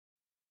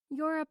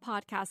You're a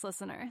podcast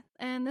listener,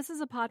 and this is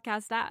a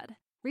podcast ad.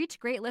 Reach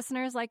great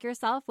listeners like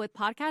yourself with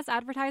podcast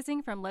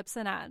advertising from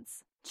Libsyn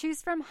Ads.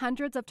 Choose from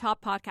hundreds of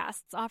top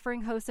podcasts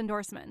offering host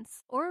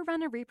endorsements, or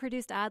run a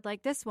reproduced ad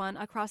like this one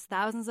across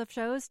thousands of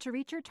shows to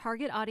reach your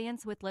target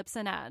audience with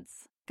Libsyn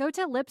Ads. Go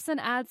to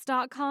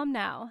libsynads.com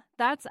now.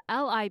 That's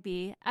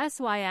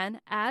LIBSYN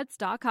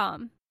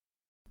ads.com.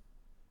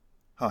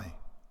 Hi,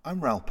 I'm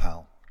Raoul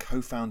Pal,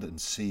 co-founder and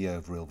CEO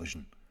of Real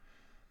Vision.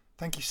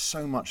 Thank you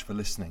so much for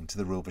listening to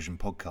the Real Vision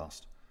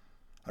podcast.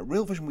 At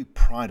Real Vision, we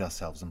pride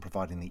ourselves on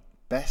providing the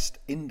best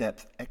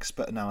in-depth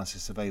expert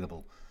analysis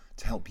available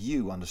to help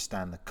you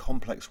understand the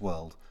complex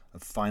world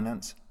of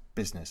finance,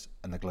 business,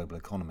 and the global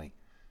economy.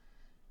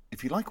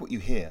 If you like what you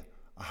hear,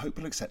 I hope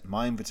you'll accept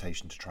my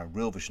invitation to try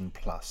Real Vision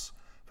Plus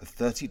for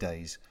 30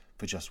 days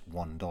for just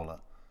 $1.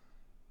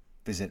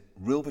 Visit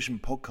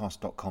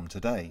realvisionpodcast.com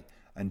today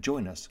and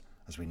join us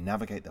as we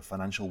navigate the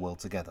financial world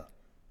together.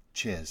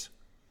 Cheers.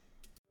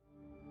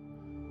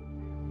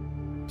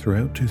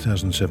 Throughout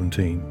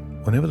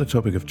 2017, whenever the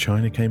topic of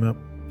China came up,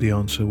 the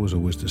answer was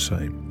always the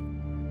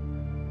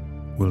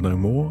same. We'll know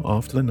more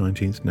after the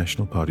 19th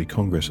National Party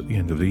Congress at the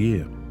end of the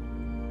year.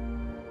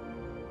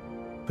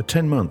 For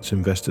 10 months,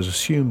 investors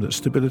assumed that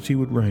stability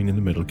would reign in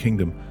the Middle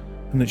Kingdom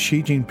and that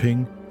Xi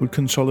Jinping would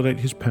consolidate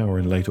his power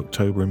in late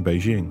October in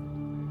Beijing.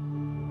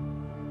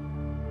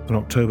 On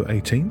October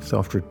 18th,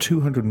 after a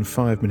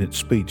 205-minute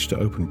speech to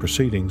open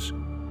proceedings,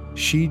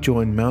 Xi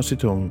joined Mao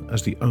Zedong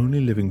as the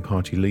only living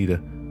party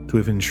leader to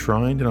have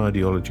enshrined an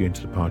ideology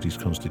into the party's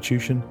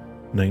constitution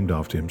named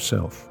after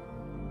himself.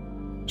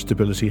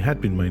 Stability had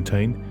been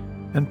maintained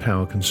and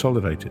power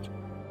consolidated.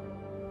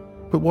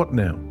 But what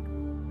now?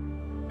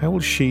 How will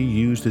Xi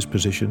use this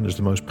position as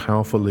the most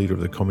powerful leader of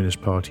the Communist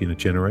Party in a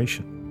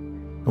generation?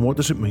 And what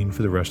does it mean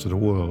for the rest of the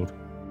world?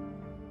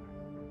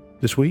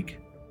 This week,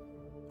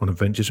 on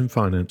Adventures in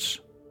Finance,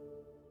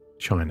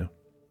 China.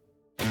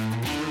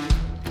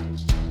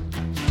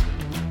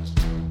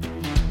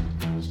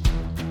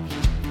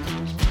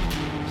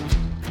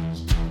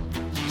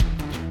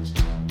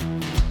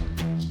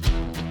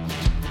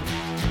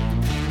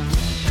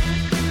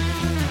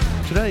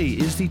 Today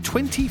is the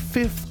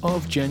 25th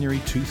of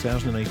January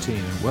 2018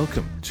 and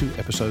welcome to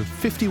episode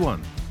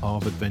 51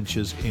 of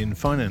Adventures in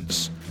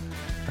Finance.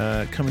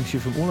 Coming to you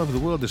from all over the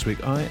world this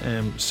week, I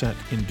am sat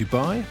in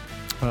Dubai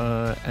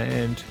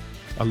and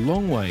a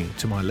long way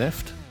to my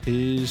left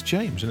is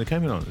James in the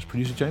Cayman Islands.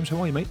 Producer James, how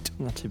are you, mate?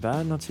 Not too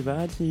bad, not too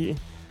bad.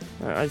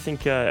 I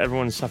think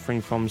everyone's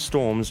suffering from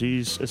storms.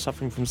 He's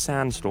suffering from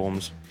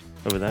sandstorms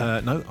over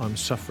there. No, I'm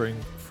suffering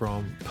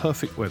from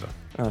perfect weather.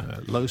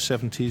 Low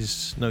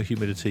 70s, no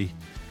humidity,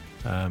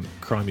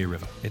 Crimea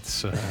River.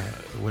 It's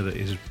weather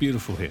is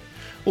beautiful here.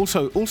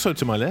 Also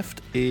to my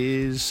left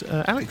is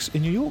Alex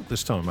in New York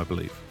this time, I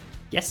believe.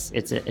 Yes,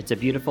 it's a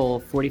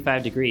beautiful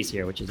 45 degrees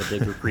here, which is a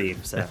big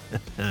reprieve. So.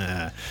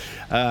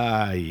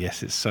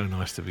 Yes, it's so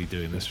nice to be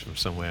doing this from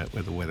somewhere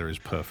where the weather is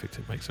perfect.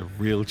 It makes a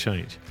real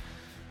change.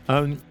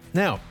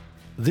 Now,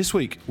 this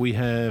week we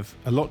have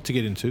a lot to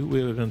get into.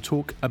 We're going to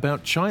talk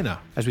about China.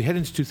 As we head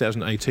into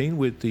 2018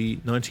 with the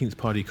 19th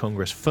Party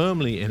Congress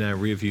firmly in our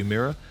rearview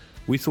mirror,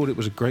 we thought it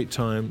was a great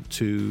time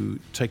to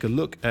take a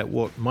look at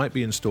what might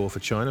be in store for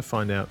China,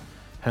 find out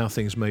how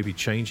things may be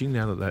changing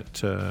now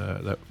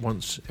that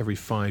once every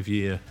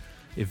 5-year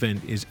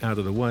event is out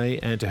of the way.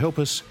 And to help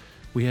us,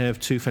 we have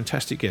two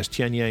fantastic guests,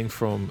 Tian Yang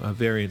from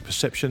Variant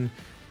Perception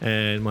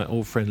and my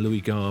old friend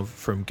Louis Gave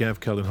from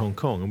GavCal in Hong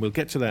Kong. And we'll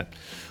get to that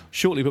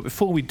shortly. But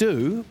before we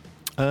do,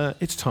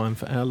 it's time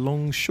for our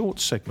long-short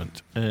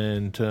segment.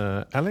 And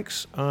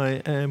Alex,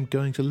 I am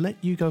going to let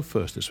you go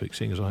first this week,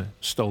 seeing as I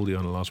stole the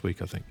honor last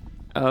week, I think.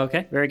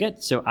 Okay, very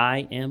good. So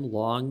I am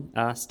long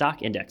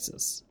stock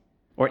indexes.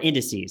 Or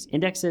indices.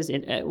 Indexes,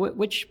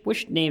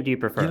 which name do you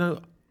prefer? You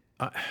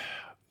know,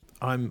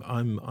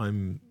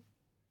 I'm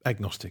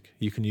agnostic.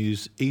 You can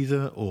use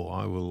either, or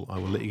I will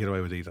let you get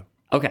away with either.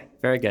 Okay,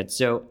 very good.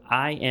 So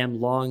I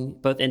am long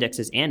both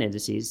indexes and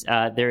indices.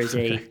 There is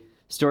a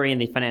story in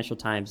the Financial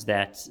Times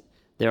that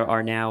there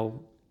are now,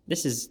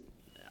 this is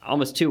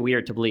almost too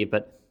weird to believe,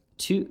 but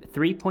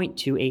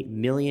 3.28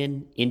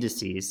 million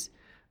indices,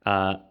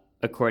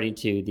 according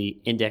to the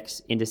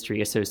Index Industry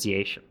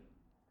Association.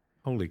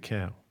 Holy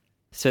cow.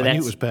 So I knew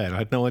it was bad. I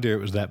had no idea it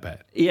was that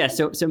bad. Yeah,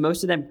 so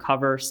most of them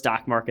cover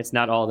stock markets.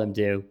 Not all of them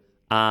do.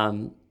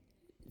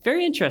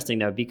 Very interesting,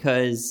 though,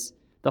 because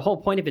the whole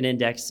point of an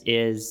index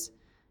is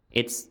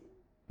it's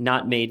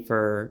not made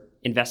for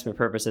investment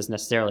purposes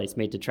necessarily. It's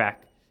made to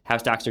track how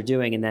stocks are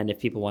doing, and then if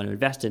people want to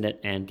invest in it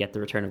and get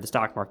the return of the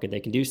stock market, they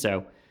can do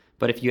so.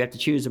 But if you have to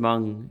choose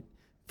among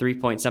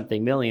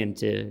 3-point-something million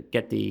to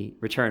get the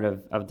return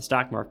of the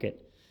stock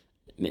market,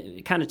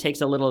 it kind of takes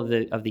a little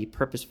of the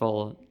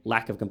purposeful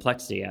lack of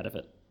complexity out of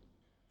it.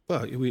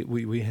 Well,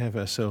 we have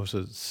ourselves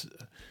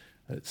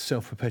a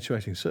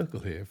self-perpetuating circle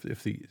here.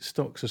 If the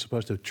stocks are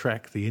supposed to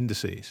track the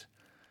indices,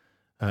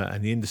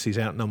 and the indices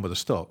outnumber the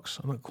stocks,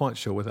 I'm not quite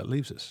sure where that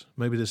leaves us.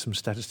 Maybe there's some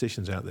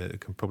statisticians out there that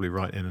can probably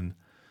write in and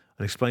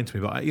and explain to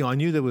me. But I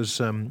knew there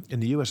was in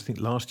the US. I think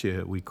last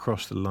year we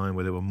crossed the line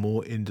where there were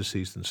more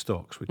indices than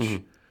stocks,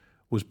 which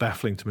was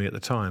baffling to me at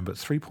the time. But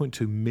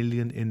 3.2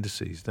 million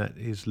indices—that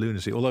is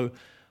lunacy. Although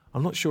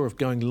I'm not sure if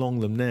going long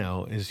them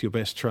now is your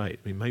best trade.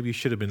 I mean, maybe you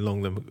should have been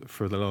long them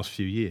for the last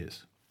few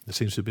years. There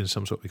seems to have been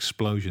some sort of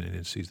explosion in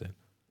indices then.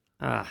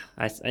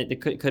 It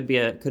could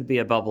be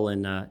a bubble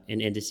in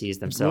indices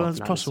themselves.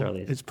 Well,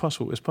 it's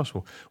possible. It's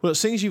possible. Well,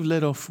 seeing as you've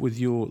led off with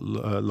your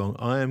long,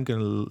 I am going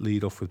to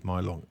lead off with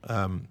my long.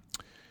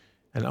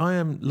 And I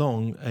am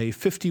long a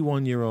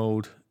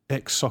 51-year-old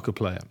ex-soccer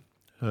player,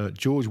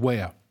 George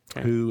Weah,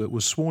 who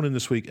was sworn in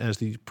this week as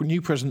the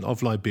new president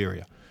of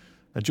Liberia.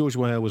 Now, George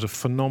Weah was a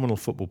phenomenal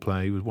football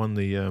player. He won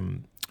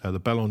the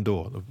Ballon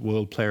d'Or, the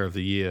World Player of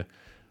the Year,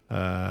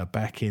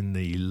 back in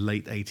the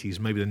late 80s,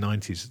 maybe the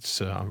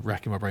 90s. I'm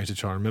racking my brains to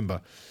try and remember.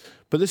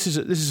 But this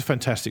is a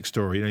fantastic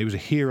story. You know, he was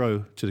a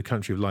hero to the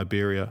country of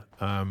Liberia,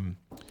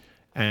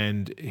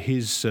 and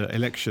his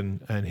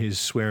election and his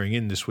swearing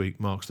in this week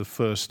marks the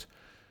first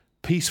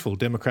peaceful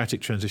democratic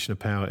transition of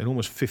power in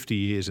almost 50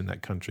 years in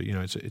that country. You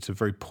know, it's a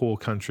very poor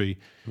country.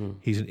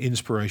 He's an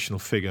inspirational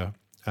figure,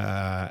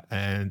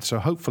 and so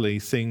hopefully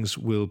things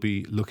will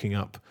be looking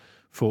up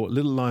for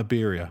little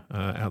Liberia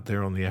out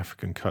there on the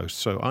African coast.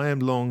 So I am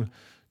long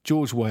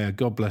George Weah,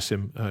 God bless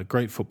him, a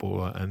great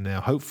footballer, and now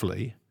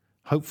hopefully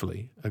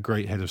a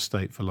great head of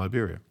state for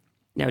Liberia.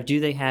 Now, do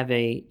they have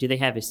a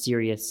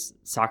serious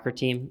soccer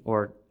team,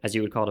 or as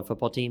you would call it, a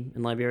football team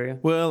in Liberia?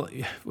 Well,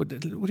 what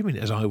do you mean,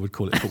 as I would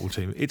call it, a football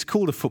team? It's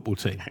called a football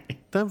team.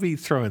 Don't be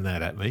throwing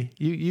that at me.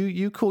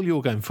 You call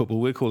your game football,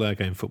 we'll call our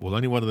game football.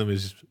 Only one of them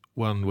is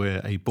one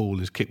where a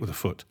ball is kicked with a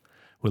foot.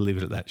 We'll leave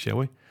it at that, shall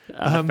we?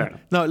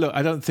 No, look,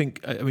 I don't think...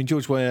 I mean,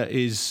 George Weah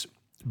is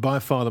by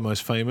far the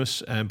most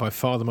famous and by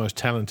far the most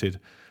talented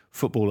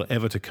footballer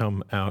ever to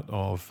come out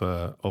of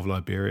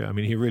Liberia. I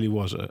mean, he really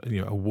was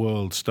a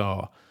world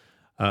star.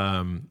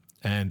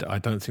 And I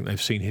don't think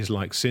they've seen his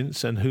like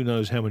since. And who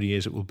knows how many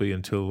years it will be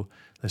until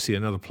they see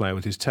another player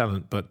with his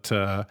talent. But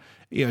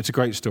it's a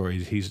great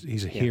story.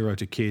 He's a hero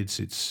to kids.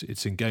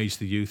 It's engaged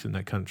the youth in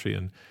that country,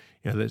 and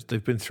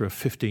they've been through a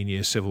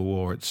 15-year civil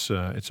war. It's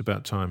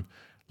about time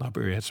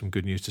Liberia had some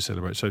good news to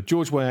celebrate. So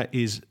George Weah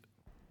is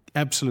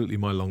absolutely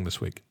my long this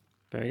week.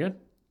 Very good.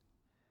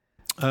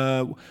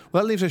 Well,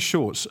 that leaves us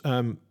shorts.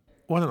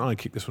 Why don't I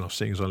kick this one off,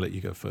 seeing as I let you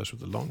go first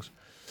with the longs?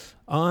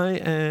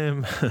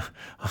 I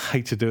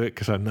hate to do it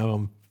because I know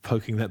I'm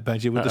poking that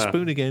badger with the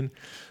spoon again,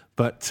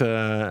 but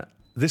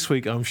this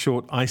week I'm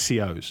short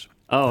ICOs.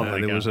 Oh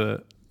my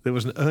God. There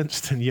was an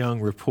Ernst &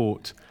 Young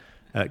report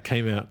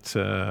came out,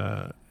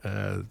 I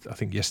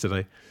think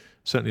yesterday,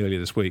 certainly earlier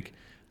this week,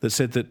 that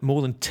said that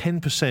more than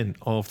 10%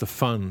 of the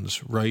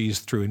funds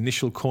raised through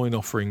initial coin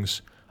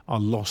offerings are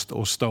lost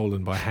or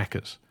stolen by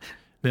hackers.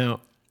 Now,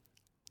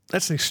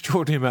 that's an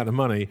extraordinary amount of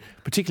money,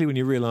 particularly when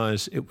you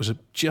realise it was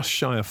just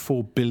shy of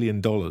 $4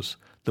 billion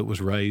that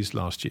was raised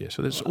last year.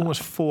 So that's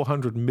almost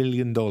 $400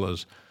 million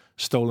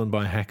stolen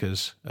by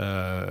hackers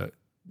out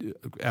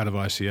of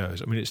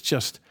ICOs. I mean, it's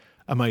just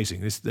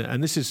amazing.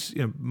 This is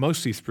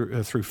mostly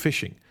through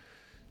phishing.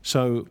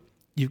 So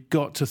you've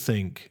got to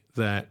think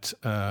that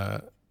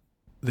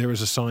there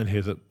is a sign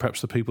here that perhaps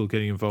the people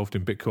getting involved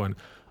in Bitcoin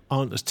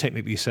aren't as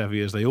technically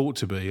savvy as they ought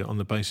to be on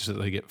the basis that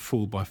they get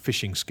fooled by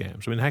phishing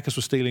scams. I mean, hackers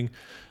were stealing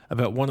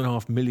about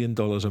 $1.5 million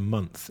a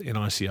month in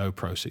ICO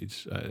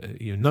proceeds.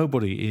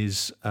 Nobody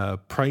is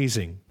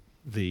praising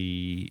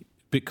the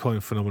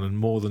Bitcoin phenomenon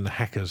more than the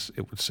hackers,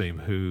 it would seem,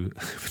 who,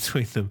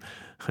 between them,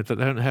 they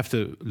don't have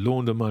to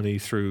launder money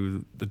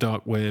through the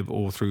dark web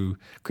or through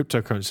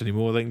cryptocurrency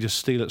anymore. They can just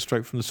steal it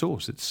straight from the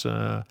source. It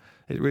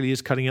really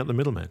is cutting out the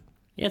middleman.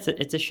 Yeah,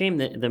 it's a shame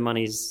that the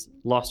money's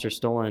lost or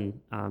stolen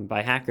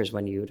by hackers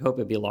when you would hope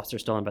it'd be lost or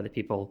stolen by the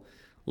people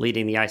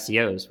leading the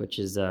ICOs, which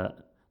is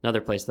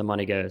another place the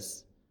money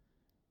goes.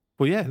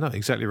 Well, yeah, no,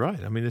 exactly right.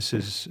 I mean, this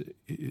is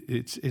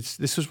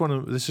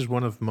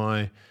one of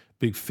my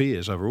big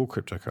fears over all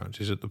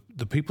cryptocurrencies, that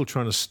the people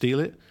trying to steal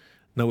it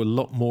know a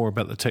lot more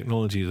about the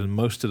technology than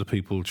most of the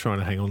people trying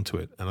to hang on to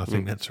it, and I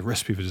think that's a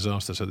recipe for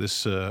disaster. So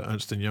this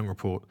Ernst & Young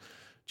report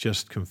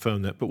just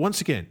confirmed that. But once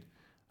again,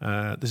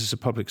 this is a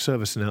public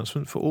service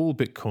announcement for all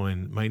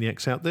Bitcoin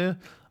maniacs out there.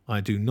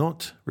 I do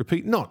not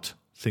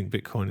think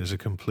Bitcoin is a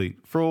complete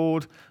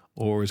fraud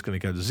or is going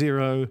to go to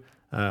zero.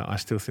 I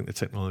still think the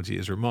technology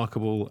is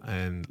remarkable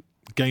and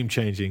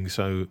game-changing.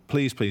 So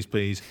please, please,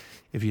 please,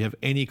 if you have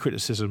any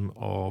criticism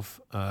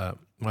of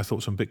my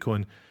thoughts on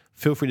Bitcoin,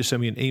 feel free to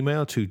send me an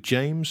email to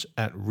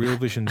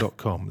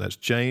james@realvision.com. That's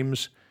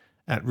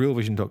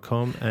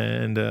james@realvision.com,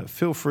 and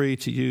feel free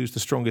to use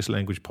the strongest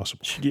language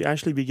possible. Should you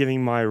actually be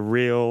giving my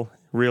Real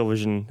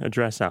Vision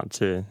address out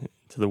to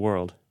the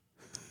world?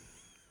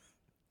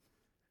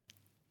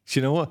 Do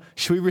you know what?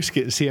 Should we risk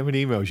it and see how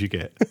many emails you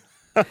get?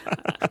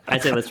 I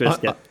say let's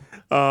risk it.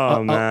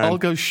 Man. I'll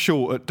go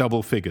short at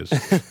double figures.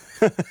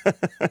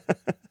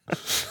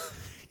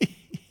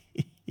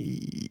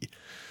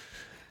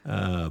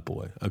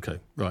 Boy. Okay,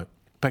 right.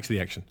 Back to the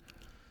action.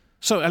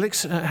 So,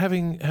 Alex,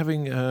 having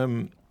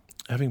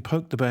having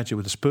poked the badger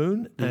with a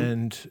spoon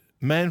and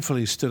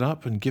manfully stood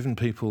up and given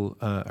people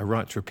a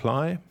right to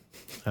reply.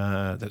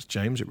 That's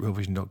James at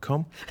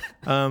realvision.com.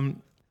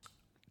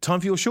 Time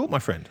for your short, my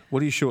friend.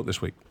 What are you short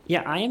this week?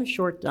 Yeah, I am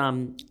short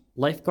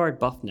lifeguard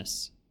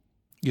buffness.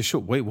 You're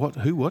short. Wait, what?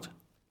 Who? What?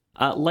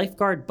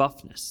 Lifeguard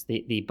buffness,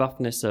 the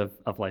buffness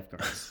of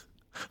lifeguards.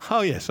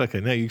 Oh, yes. Okay.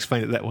 Now you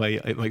explain it that way,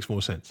 it makes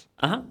more sense.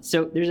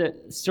 So there's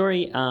a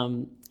story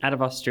out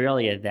of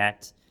Australia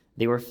that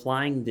they were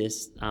flying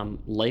this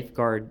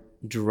lifeguard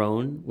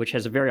drone, which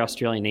has a very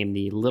Australian name,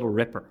 the Little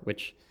Ripper,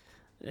 which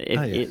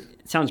it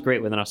sounds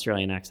great with an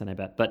Australian accent, I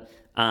bet. But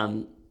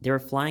they were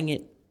flying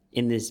it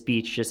in this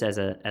beach just as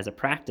a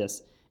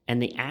practice,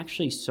 and they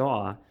actually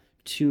saw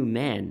two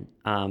men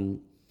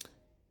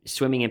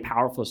swimming in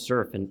powerful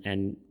surf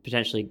and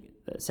potentially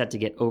set to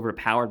get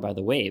overpowered by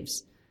the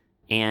waves.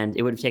 And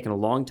it would have taken a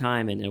long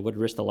time, and it would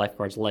risk the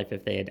lifeguard's life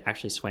if they had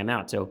actually swam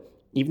out. So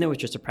even though it was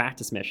just a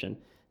practice mission,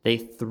 they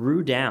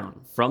threw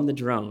down from the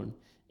drone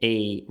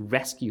a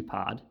rescue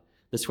pod.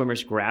 The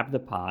swimmers grabbed the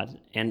pod,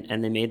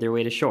 and they made their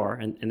way to shore,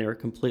 and they were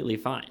completely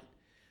fine.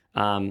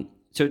 So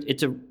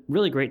it's a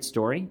really great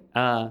story.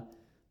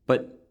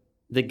 But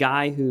the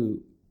guy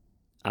who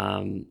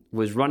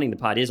was running the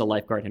pod is a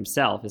lifeguard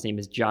himself. His name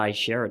is Jai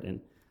Sheridan.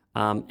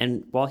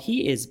 And while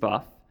he is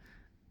buff,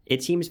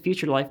 it seems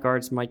future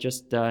lifeguards might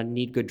just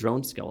need good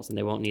drone skills, and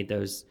they won't need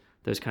those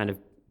kind of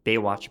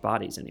Baywatch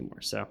bodies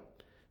anymore. So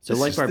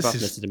lifeguard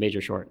buffness is a major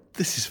short.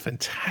 This is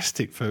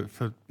fantastic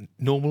for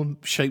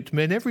normal-shaped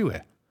men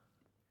everywhere.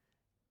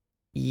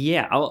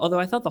 Yeah, although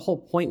I thought the whole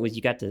point was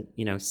you got to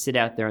sit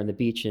out there on the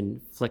beach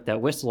and flick that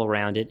whistle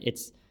around it.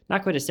 It's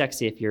not quite as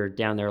sexy if you're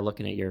down there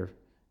looking at your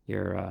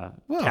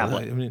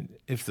tablet. I mean,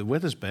 if the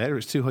weather's bad or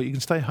it's too hot, you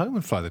can stay home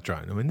and fly the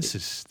drone. I mean, this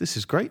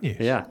is great news.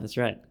 Yeah, that's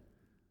right.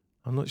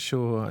 I'm not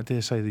sure, I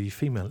dare say the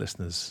female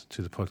listeners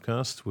to the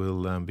podcast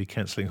will be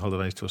cancelling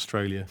holidays to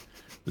Australia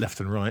left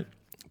and right.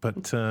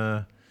 But,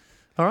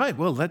 all right,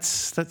 well,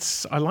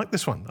 that's I like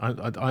this one. I'm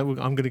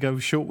going to go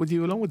short with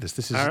you along with this.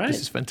 This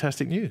is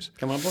fantastic news.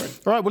 Come on board.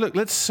 All right, well, look,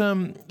 let's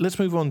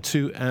move on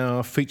to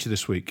our feature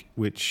this week,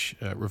 which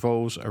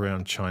revolves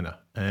around China.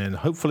 And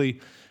hopefully,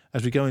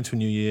 as we go into a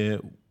new year,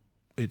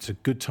 it's a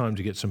good time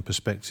to get some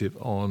perspective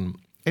on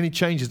any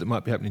changes that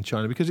might be happening in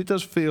China, because it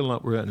does feel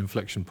like we're at an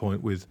inflection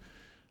point with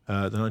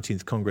the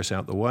 19th Congress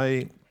out the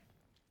way,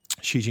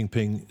 Xi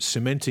Jinping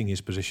cementing his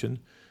position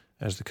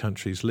as the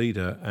country's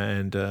leader,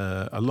 and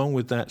along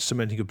with that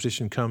cementing a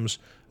position comes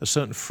a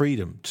certain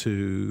freedom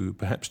to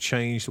perhaps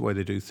change the way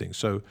they do things.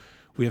 So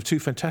we have two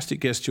fantastic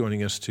guests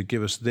joining us to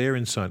give us their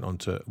insight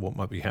onto what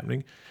might be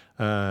happening.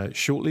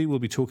 Shortly, we'll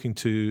be talking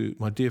to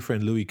my dear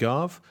friend Louis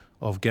Gave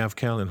of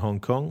GavCal in Hong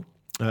Kong.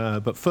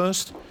 But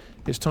first,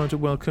 it's time to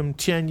welcome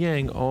Tian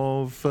Yang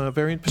of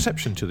Variant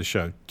Perception to the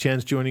show.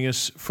 Tian's joining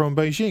us from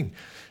Beijing.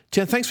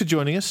 Tian, thanks for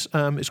joining us.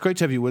 It's great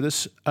to have you with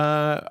us.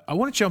 I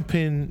want to jump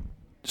in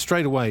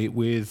straight away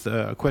with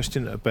a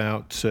question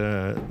about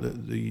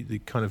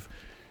the kind of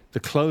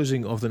the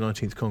closing of the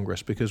 19th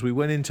Congress, because we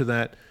went into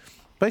that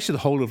basically the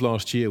whole of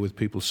last year with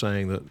people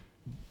saying that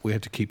we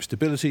had to keep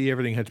stability,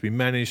 everything had to be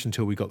managed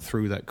until we got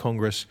through that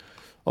Congress.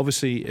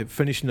 Obviously, it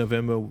finished in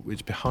November.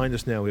 It's behind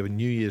us now. We have a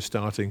new year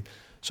starting.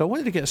 So I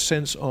wanted to get a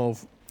sense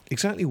of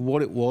exactly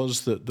what it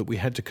was that we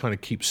had to kind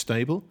of keep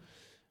stable.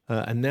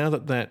 And now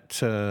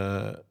that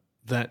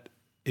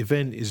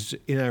event is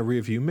in our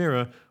rearview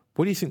mirror,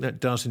 what do you think that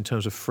does in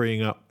terms of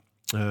freeing up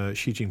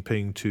Xi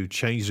Jinping to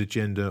change his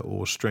agenda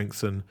or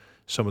strengthen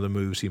some of the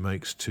moves he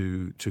makes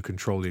to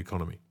control the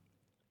economy?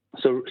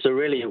 So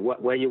really,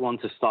 where you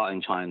want to start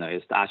in China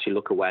is to actually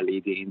look at where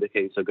leading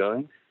indicators are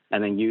going,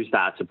 and then use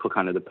that to put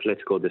kind of the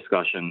political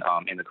discussion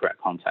in the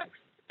correct context.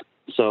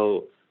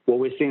 So what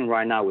we're seeing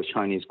right now with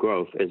Chinese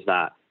growth is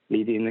that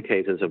leading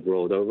indicators have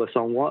rolled over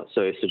somewhat.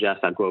 So it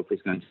suggests that growth is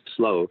going to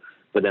slow,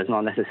 but there's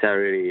not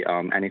necessarily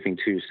anything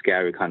too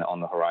scary kind of on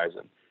the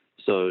horizon.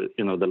 So,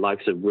 the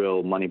likes of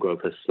real money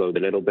growth has slowed a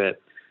little bit.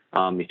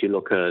 If you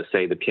look at,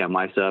 say, the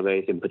PMI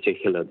surveys, in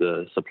particular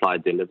the supply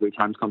delivery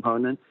times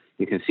component,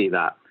 you can see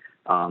that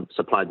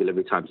supply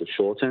delivery times have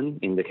shortened,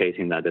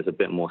 indicating that there's a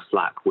bit more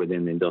slack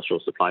within the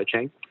industrial supply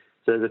chain.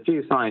 So there's a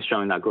few signs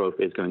showing that growth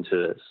is going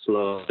to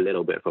slow a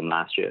little bit from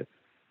last year.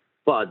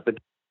 But the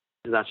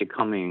is actually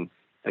coming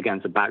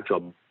against a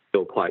backdrop of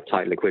still quite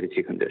tight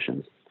liquidity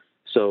conditions.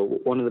 So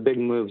one of the big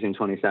moves in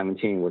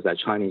 2017 was that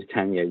Chinese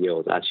 10-year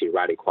yields actually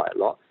rallied quite a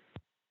lot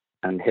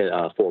and hit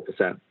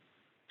 4%.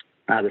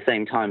 At the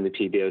same time, the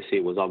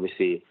PBOC was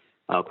obviously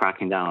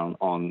cracking down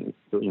on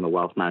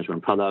wealth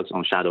management products,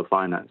 on shadow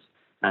finance.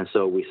 And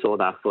so we saw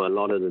that for a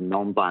lot of the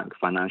non-bank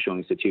financial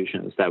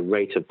institutions, that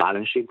rate of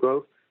balance sheet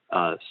growth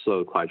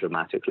slowed quite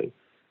dramatically.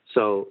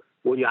 So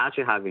what you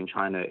actually have in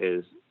China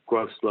is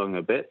growth slowing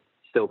a bit,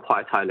 still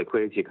quite tight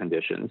liquidity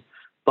conditions.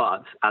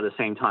 But at the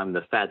same time,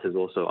 the Fed has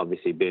also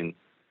obviously been,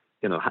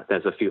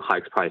 there's a few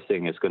hikes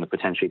pricing. It's going to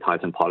potentially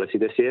tighten policy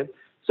this year.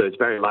 So it's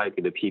very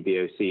likely the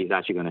PBOC is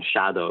actually going to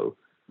shadow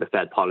the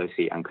Fed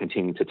policy and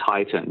continue to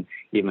tighten,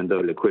 even though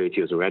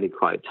liquidity is already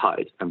quite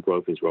tight and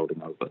growth is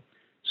rolling over.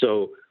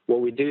 So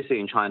what we do see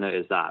in China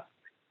is that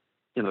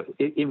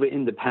even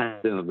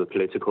independent of the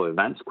political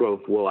events,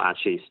 growth will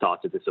actually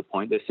start to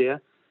disappoint this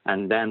year.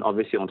 And then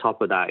obviously on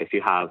top of that, if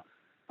you have,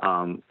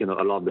 a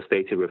lot of the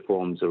stated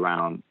reforms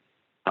around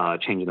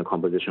changing the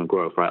composition of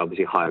growth, right?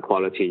 Obviously higher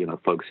quality,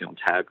 focusing on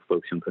tech,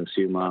 focusing on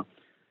consumer.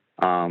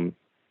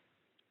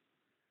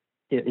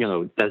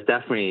 There's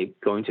definitely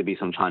going to be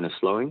some China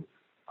slowing.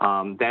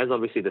 There's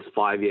obviously this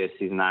 5-year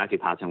seasonality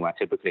pattern where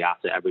typically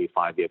after every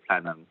 5-year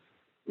plenum,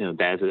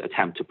 there's an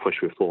attempt to push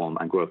reform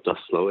and growth does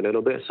slow a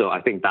little bit. So I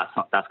think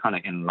that's kind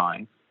of in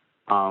line.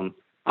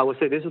 I would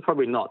say this is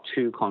probably not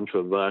too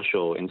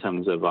controversial in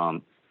terms of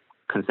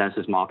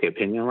consensus market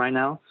opinion right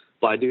now,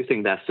 but I do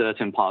think there are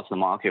certain parts of the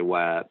market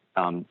where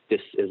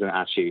this isn't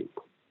actually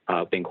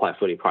being quite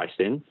fully priced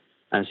in.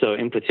 And so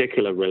in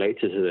particular,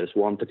 related to this,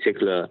 one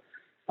particular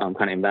kind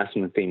of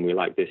investment theme we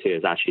like this year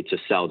is actually to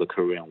sell the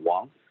Korean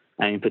won.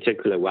 And in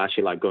particular, we're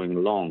actually like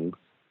going long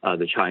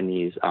the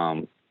Chinese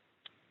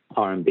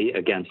RMB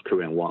against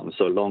Korean won.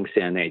 So long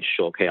CNH,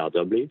 short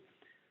KRW.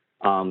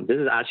 This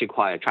is actually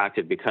quite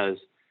attractive because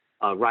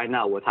right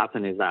now what's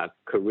happened is that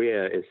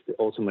Korea is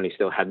ultimately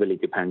still heavily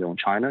dependent on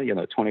China.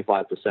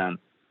 25%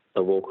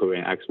 of all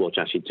Korean exports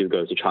actually do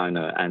go to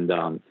China.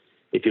 And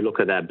if you look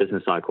at their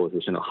business cycles,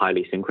 it's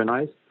highly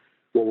synchronized.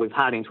 What we've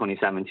had in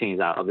 2017 is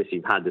that obviously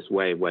you've had this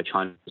wave where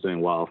China was doing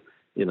well.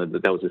 There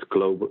was this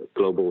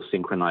global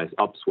synchronized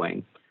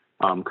upswing.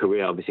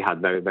 Korea obviously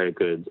had very, very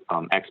good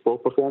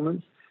export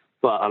performance,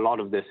 but a lot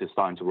of this is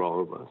starting to roll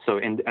over. So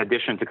in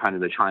addition to kind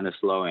of the China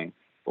slowing,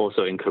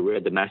 also in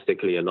Korea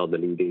domestically, a lot of the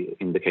leading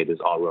indicators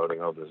are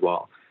rolling over as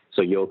well.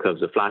 So yield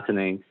curves are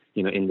flattening,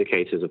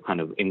 indicators of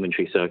kind of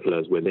inventory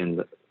circulars within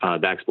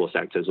the export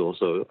sectors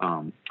also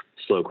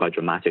slow quite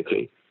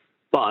dramatically.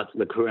 But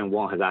the Korean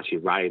won has actually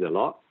rallied a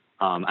lot,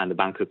 and the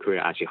Bank of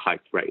Korea actually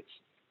hiked rates.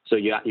 So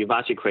you've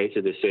actually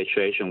created this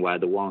situation where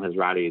the won has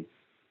rallied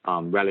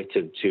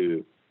relative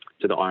to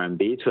the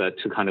RMB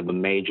to kind of a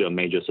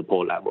major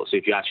support level. So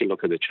if you actually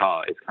look at the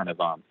chart, it's kind of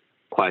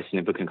quite a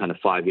significant kind of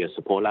 5-year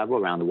support level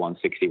around the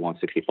 160,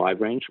 165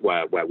 range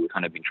where we've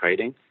kind of been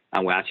trading,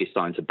 and we're actually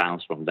starting to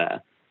bounce from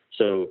there.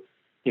 So,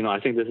 I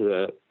think this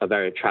is a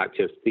very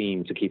attractive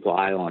theme to keep our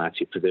eye on,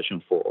 actually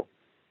position for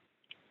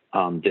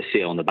this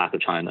year on the back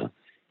of China.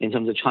 In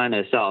terms of China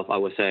itself, I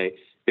would say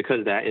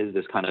because there is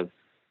this kind of,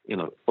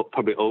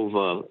 probably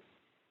overly,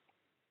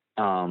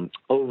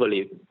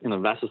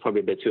 investors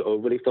probably a bit too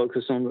overly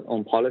focused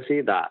on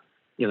policy that,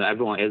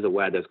 everyone is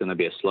aware there's going to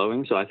be a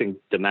slowing. So I think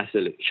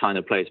domestic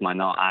China plays might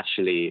not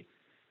actually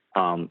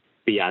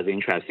be as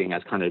interesting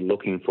as kind of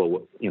looking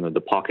for,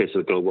 the pockets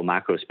of the global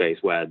macro space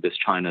where this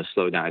China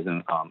slowdown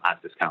isn't as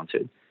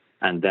discounted.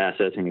 And there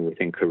certainly we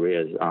think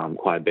Korea is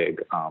quite a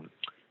big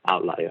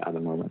outlier at the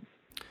moment.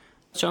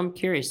 So I'm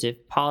curious,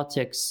 if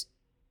politics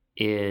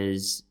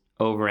is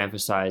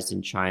overemphasized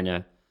in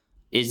China,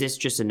 is this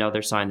just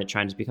another sign that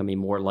China's becoming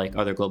more like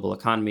other global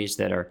economies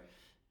that are,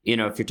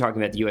 if you're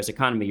talking about the U.S.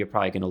 economy, you're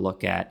probably going to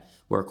look at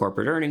where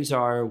corporate earnings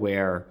are,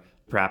 where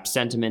perhaps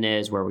sentiment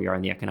is, where we are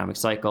in the economic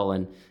cycle,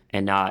 and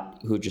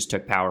not who just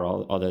took power,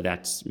 although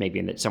that's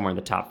maybe somewhere in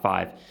the top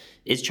 5.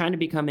 Is China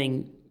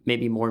becoming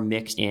maybe more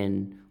mixed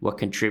in what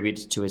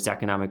contributes to its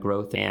economic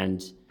growth?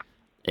 And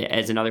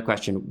as another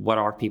question, what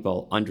are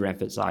people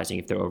underemphasizing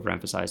if they're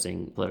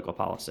overemphasizing political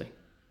policy?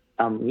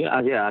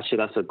 Actually,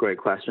 that's a great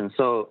question.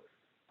 So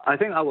I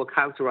think I will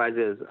characterize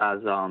it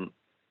as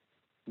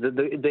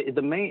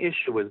the main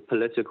issue with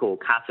political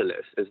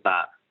catalysts is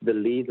that the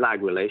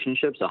lead-lag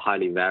relationships are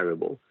highly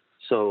variable.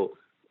 So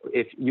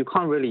if you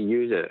can't really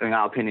use it, in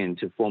our opinion,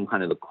 to form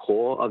kind of the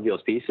core of your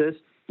thesis,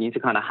 you need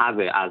to kind of have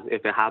it as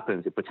if it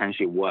happens, it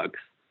potentially works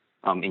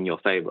in your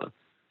favor.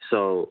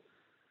 So,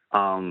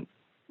 I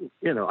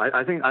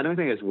don't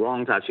think it's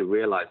wrong to actually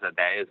realize that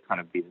there is kind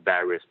of these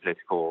various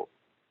political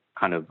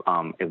kind of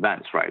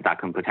events, right, that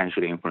can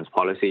potentially influence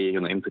policy.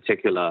 In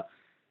particular,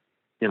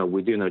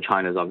 we do know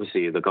China's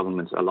obviously the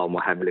government's a lot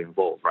more heavily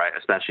involved, right,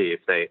 especially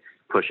if they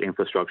push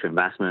infrastructure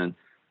investment.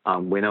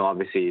 We know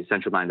obviously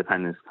central bank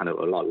independence kind of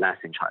a lot less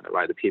in China,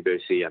 right? The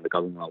PBOC and the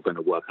government are going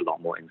to work a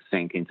lot more in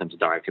sync in terms of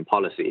directing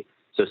policy.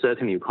 So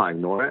certainly you can't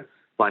ignore it,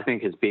 but I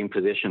think it's being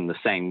positioned the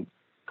same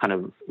kind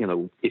of,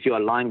 if you're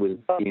aligned with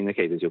the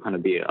indicators, you'll kind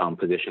of be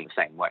positioned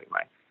the same way,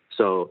 right?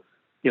 So,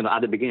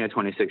 at the beginning of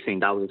 2016,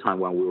 that was a time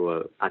when we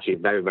were actually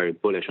very, very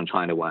bullish on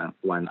China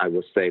when I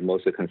would say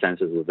most of the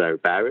consensus was very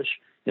bearish.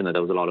 There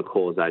was a lot of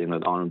calls that, the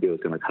RMB was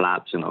going to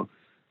collapse,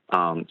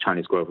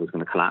 Chinese growth was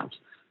going to collapse.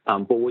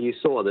 But what you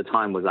saw at the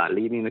time was that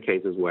leading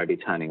indicators were already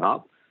turning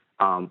up,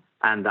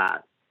 and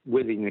that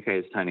with the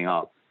indicators turning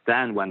up,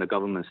 then when the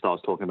government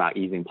starts talking about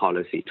easing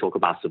policy, talk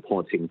about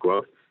supporting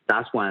growth,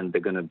 that's when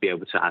they're going to be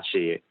able to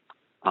actually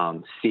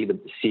see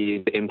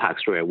the impact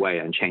straight away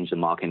and change the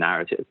market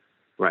narrative,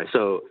 right?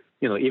 So,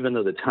 even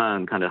though the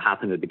turn kind of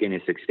happened at the beginning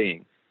of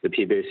 2016, the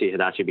PBOC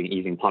had actually been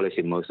easing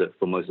policy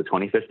for most of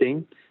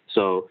 2015.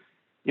 So,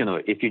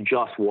 if you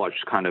just watch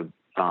kind of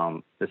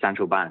the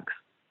central banks,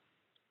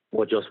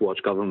 or just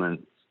watch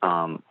government,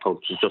 or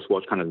just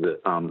watch kind of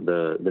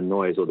the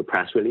noise or the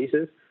press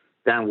releases,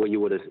 then what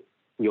you would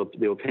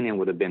the opinion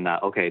would have been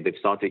that, okay, they've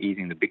started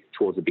easing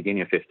towards the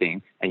beginning of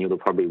 15, and you'll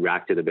probably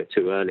reacted a bit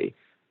too early.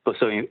 But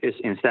so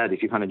instead,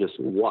 if you kind of just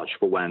watch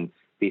for when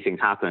these things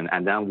happen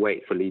and then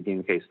wait for leading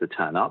indicators to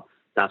turn up,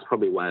 that's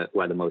probably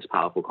where the most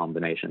powerful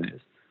combination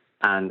is.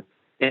 And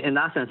in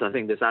that sense, I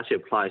think this actually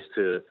applies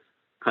to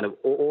kind of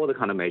all the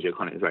kind of major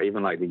economies, right?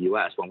 Even like the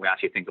US, when we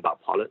actually think about,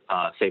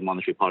 say,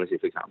 monetary policy,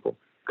 for example.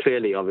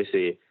 Clearly,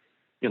 obviously,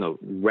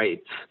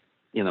 rates,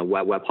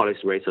 where policy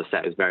rates are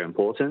set is very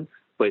important,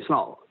 but it's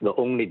not the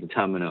only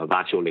determinant of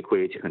actual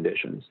liquidity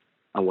conditions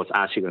and what's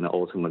actually going to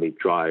ultimately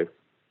drive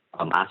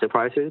asset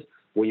prices.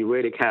 What you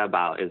really care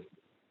about is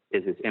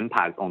its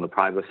impact on the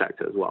private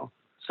sector as well.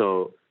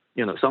 So,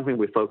 something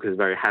we focus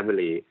very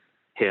heavily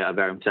here at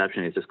Varian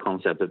Perception is this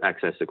concept of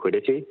excess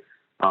liquidity,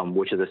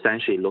 which is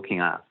essentially looking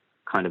at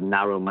kind of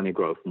narrow money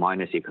growth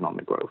minus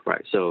economic growth,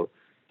 right? So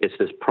it's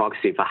this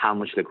proxy for how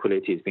much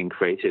liquidity is being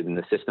created in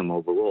the system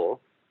overall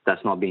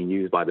that's not being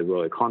used by the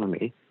real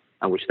economy,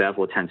 and which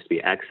therefore tends to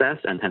be excess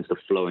and tends to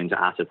flow into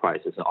asset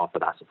prices and offer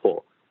that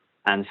support.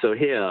 And so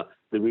here,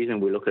 the reason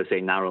we look at,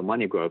 say, narrow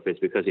money growth is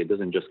because it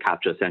doesn't just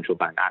capture central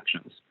bank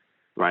actions,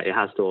 right? It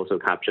has to also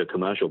capture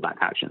commercial bank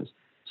actions.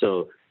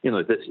 So,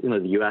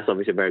 the US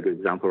obviously a very good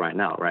example right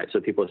now, right?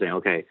 So people are saying,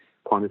 okay,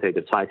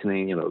 quantitative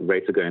tightening,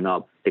 rates are going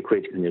up,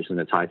 liquidity conditions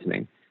are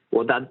tightening.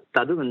 Well, that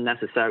doesn't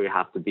necessarily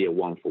have to be a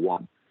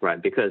one-for-one,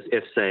 right? Because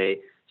if, say,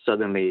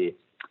 suddenly,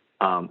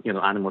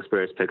 animal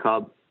spirits pick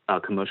up,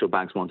 commercial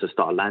banks want to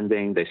start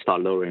lending, they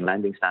start lowering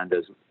lending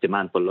standards,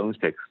 demand for loans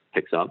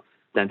picks up,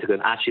 then there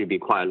could actually be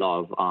quite a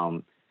lot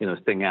of,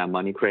 thin air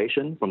money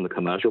creation from the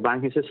commercial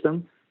banking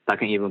system that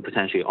can even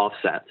potentially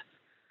offset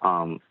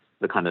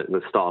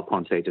the start of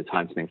quantitative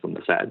tightening from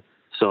the Fed.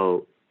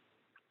 So,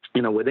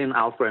 within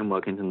our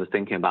framework in terms of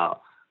thinking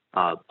about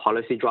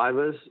policy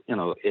drivers,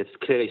 it's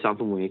clearly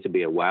something we need to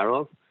be aware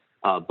of.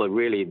 But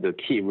really, the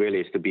key really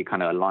is to be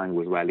kind of aligned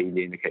with where leading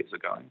indicators are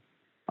going.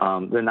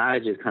 The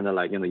analogy is kind of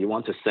like, you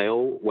want to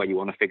sail where you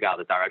want to figure out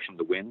the direction of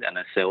the wind and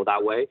then sail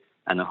that way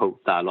and then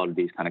hope that a lot of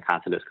these kind of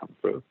catalysts come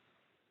through.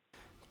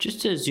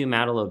 Just to zoom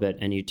out a little bit,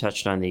 and you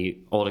touched on the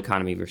old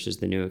economy versus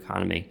the new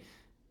economy.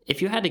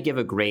 If you had to give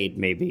a grade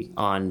maybe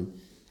on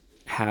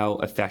how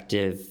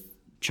effective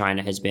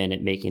China has been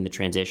at making the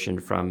transition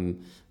from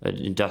an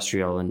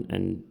industrial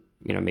and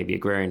maybe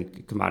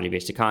agrarian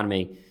commodity-based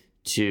economy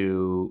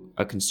to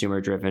a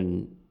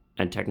consumer-driven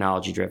and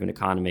technology-driven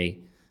economy,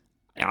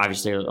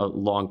 obviously a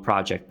long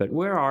project, but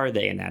where are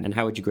they in that, and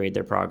how would you grade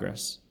their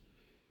progress?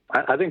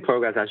 I think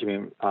progress has actually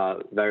been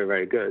very,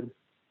 very good.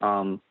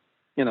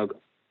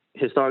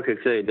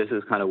 Historically, this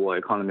is kind of what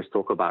economists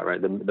talk about,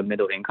 right? The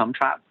middle income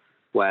trap,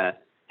 where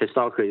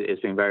historically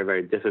it's been very,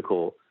 very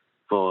difficult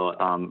for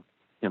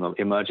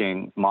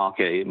emerging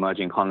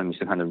economies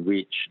to kind of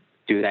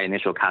do that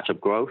initial catch-up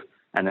growth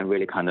and then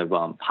really kind of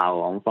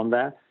power on from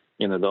there.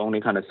 The only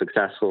kind of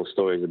successful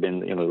stories have been,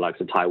 like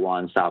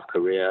Taiwan, South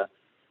Korea,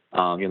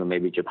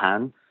 maybe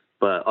Japan.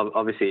 But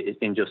obviously,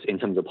 in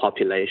terms of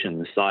population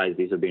and size,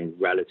 these have been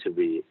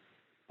relatively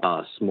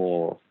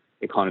small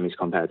economies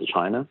compared to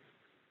China.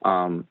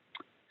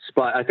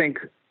 But I think,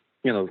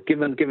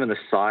 given the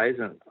size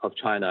of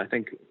China, I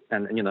think,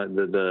 and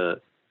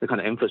the kind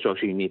of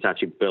infrastructure you need to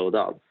actually build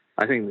up,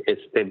 I think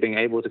they've been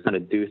able to kind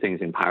of do things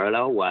in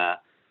parallel where,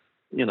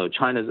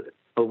 China's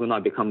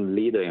overnight become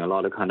leader in a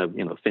lot of kind of,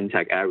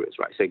 fintech areas,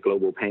 right? Say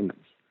global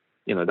payments.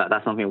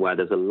 That's something where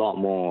there's a lot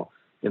more,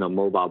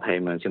 mobile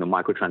payments,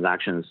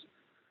 microtransactions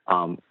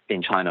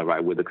in China,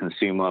 right, with the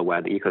consumer,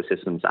 where the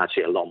ecosystem is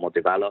actually a lot more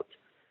developed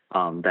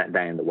than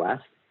in the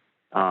West.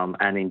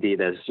 And indeed,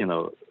 there's,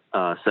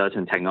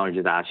 certain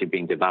technologies that are actually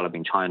being developed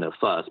in China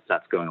first,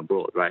 that's going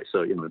abroad, right?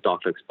 So,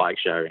 dockless bike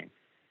sharing,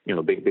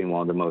 being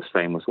one of the most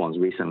famous ones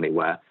recently,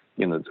 where,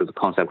 the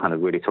concept kind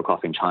of really took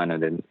off in China,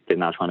 then they're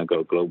now trying to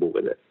go global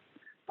with it.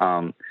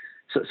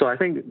 So I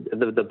think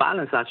the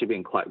balance has actually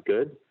been quite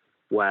good,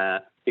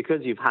 where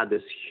because you've had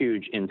this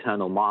huge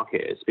internal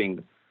market, it's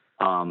been,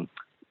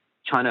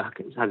 China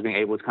has been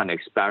able to kind of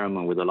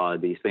experiment with a lot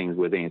of these things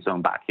within its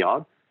own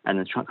backyard and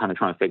then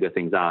trying to figure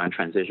things out and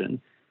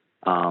transition.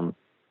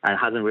 And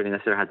hasn't really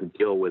necessarily had to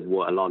deal with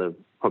what a lot of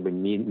probably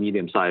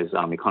medium-sized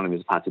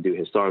economies have had to do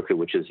historically,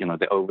 which is,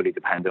 they're overly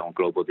dependent on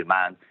global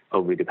demand,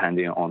 overly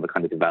dependent on the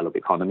kind of developed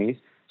economies.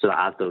 So that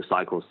as those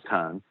cycles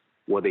turn,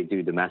 what they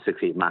do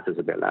domestically matters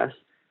a bit less.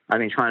 I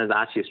think China is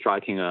actually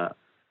striking a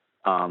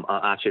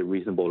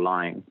reasonable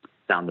line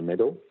down the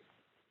middle.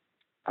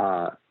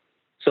 So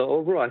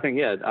overall, I think,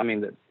 in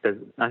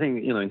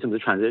terms of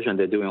transition,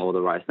 they're doing all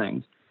the right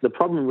things. The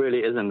problem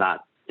really isn't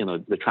that,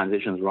 the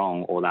transition's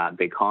wrong or that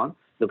they can't.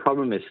 The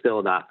problem is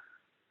still that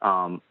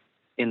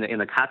in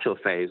the catch-up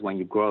phase, when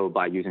you grow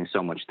by using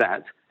so much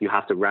debt, you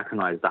have to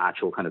recognize the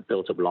actual kind of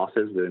built-up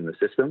losses within the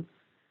system.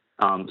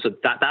 So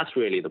that's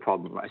really the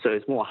problem, right? So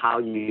it's more how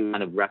you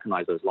kind of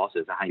recognize those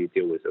losses and how you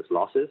deal with those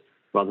losses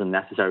rather than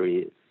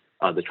necessarily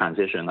the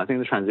transition. I think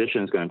the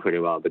transition is going pretty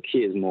well. The key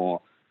is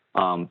more,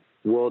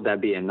 will there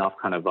be enough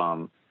kind of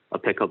a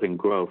pickup in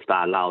growth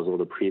that allows all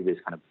the previous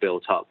kind of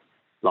built-up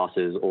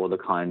losses or the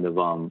kind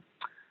of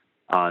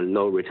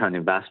low return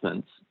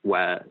investments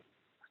where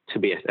to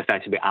be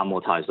effectively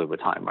amortized over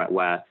time, right?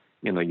 Where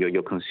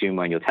your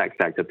consumer and your tech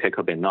sector pick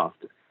up enough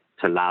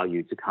to allow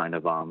you to kind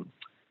of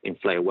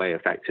inflate away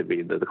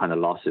effectively the kind of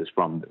losses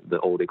from the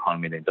old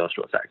economy and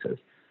industrial sectors.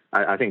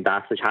 I think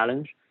that's the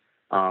challenge.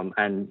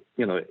 And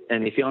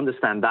if you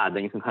understand that,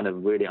 then you can kind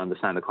of really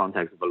understand the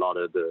context of a lot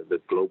of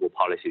the global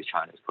policies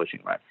China is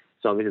pushing, right?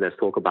 So obviously there's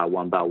talk about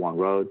One Belt, One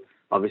Road.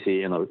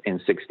 Obviously,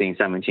 in 16,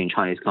 17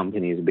 Chinese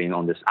companies being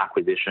on this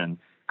acquisition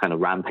kind of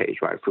rampage,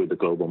 right, through the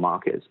global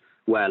markets,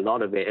 where a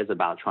lot of it is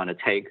about trying to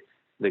take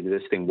the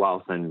existing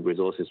wealth and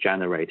resources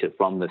generated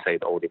from the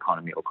old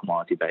economy or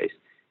commodity-based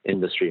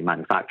industry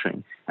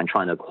manufacturing and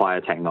trying to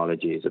acquire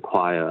technologies,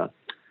 acquire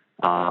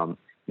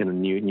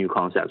new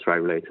concepts,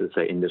 right, related to,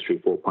 say,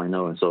 Industry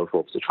 4.0 and so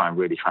forth, to try and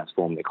really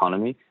transform the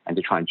economy and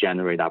to try and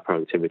generate that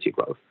productivity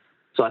growth.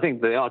 So I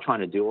think they are trying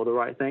to do all the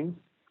right things.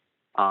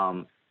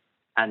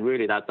 And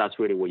really, that's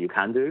really what you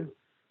can do.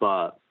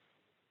 But,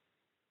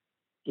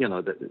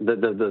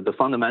 the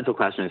fundamental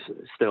question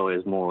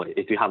is more,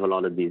 if you have a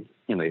lot of these,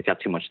 if you have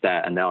too much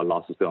debt and there are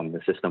losses going in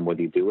the system, what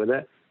do you do with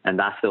it? And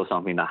that's still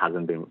something that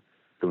hasn't been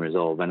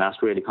resolved. And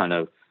that's really kind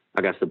of,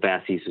 I guess, the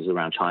bare thesis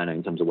around China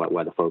in terms of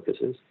where the focus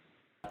is.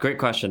 Great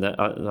question.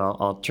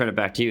 I'll turn it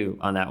back to you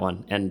on that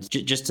one. And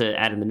just to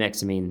add in the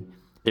mix, I mean,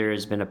 there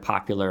has been a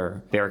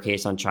popular bear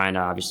case on China,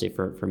 obviously,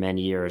 for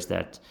many years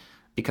that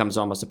becomes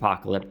almost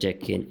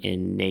apocalyptic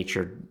in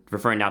nature,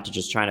 referring not to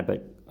just China,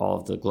 but all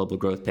of the global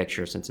growth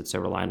picture since it's so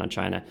reliant on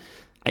China.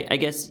 I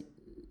guess,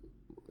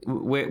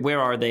 where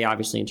are they,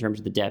 obviously, in terms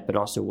of the debt, but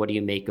also what do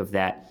you make of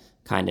that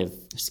kind of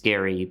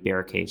scary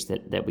bear case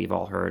that we've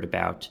all heard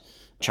about?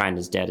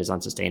 China's debt is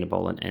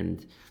unsustainable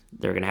and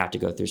they're going to have to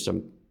go through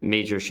some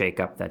major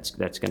shakeup that's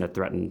going to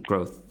threaten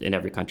growth in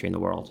every country in the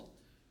world.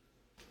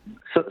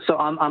 So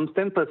I'm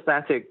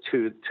sympathetic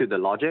to the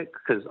logic,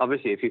 because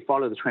obviously if you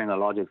follow the train of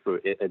logic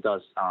through, it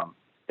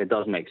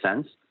does make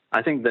sense.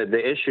 I think that the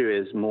issue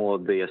is more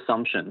the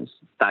assumptions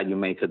that you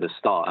make at the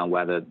start and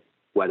whether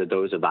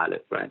those are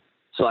valid, right?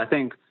 So I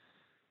think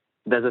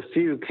there's a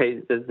few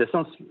cases. There's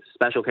some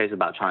special cases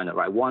about China,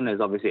 right? One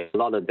is obviously a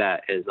lot of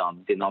debt is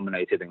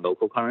denominated in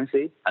local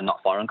currency and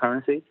not foreign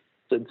currency.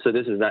 So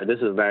this is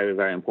a very,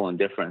 very important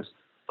difference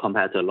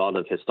compared to a lot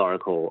of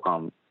historical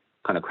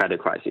kind of credit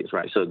crises,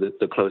 right? So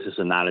the closest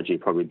analogy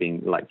probably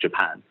being like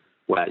Japan,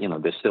 where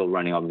they're still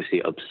running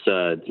obviously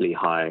absurdly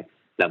high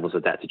levels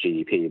of debt to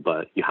GDP,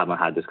 but you haven't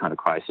had this kind of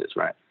crisis,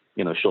 right?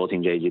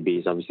 Shorting JGB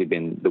has obviously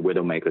been the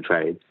widowmaker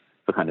trade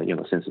for kind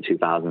of since the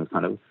 2000s,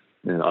 kind of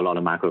a lot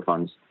of macro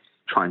funds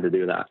trying to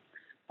do that.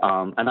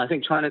 And I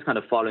think China's kind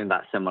of following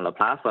that similar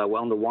path. Well,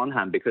 on the one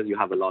hand, because you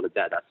have a lot of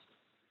debt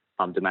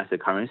that's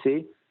domestic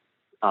currency,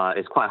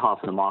 it's quite hard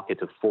for the market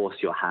to force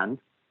your hand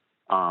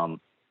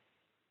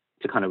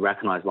to kind of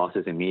recognize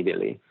losses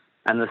immediately.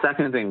 And the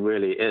second thing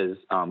really is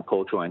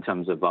cultural in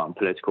terms of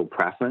political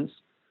preference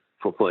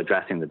for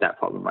addressing the debt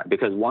problem, right?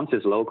 Because once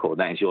it's local,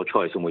 then it's your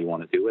choice on what you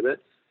want to do with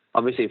it.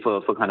 Obviously,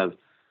 for kind of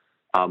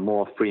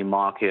more free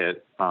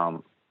market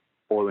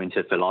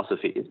oriented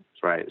philosophies,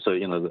 right? So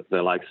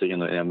the likes of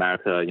in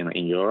America,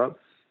 in Europe,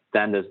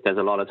 then there's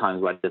a lot of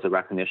times where there's a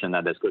recognition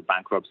that there's good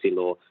bankruptcy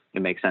law.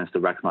 It makes sense to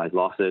recognize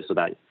losses so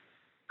that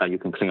you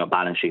can clean up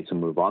balance sheets and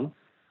move on.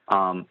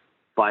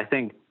 But I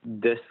think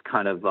this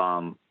kind of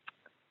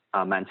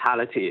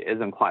mentality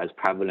isn't quite as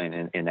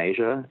prevalent in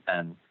Asia.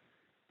 And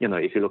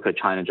if you look at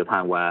China and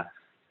Japan, where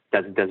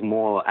there's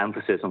more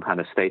emphasis on kind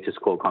of status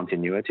quo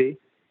continuity.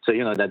 So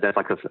there's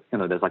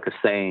like a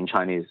saying in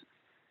Chinese,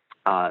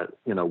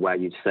 where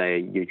you'd say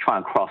you try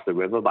and cross the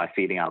river by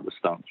feeding out the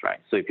stones, right?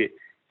 So if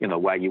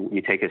where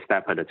you take a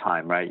step at a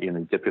time, right?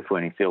 Dip your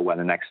foot and you feel where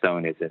the next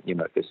stone is, if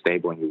it's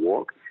stable and you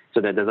walk.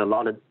 So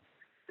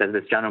there's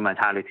this general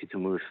mentality to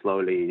move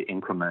slowly,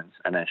 increments,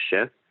 and then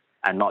shift,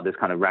 and not this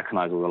kind of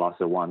recognize all the loss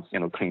at once,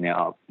 clean it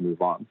up,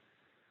 move on,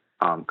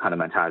 kind of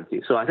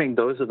mentality. So I think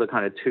those are the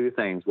kind of two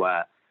things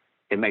where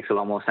it makes a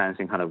lot more sense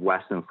in kind of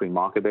Western free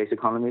market-based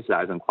economies.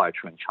 That isn't quite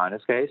true in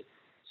China's case.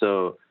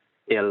 So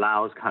it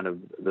allows kind of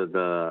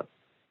the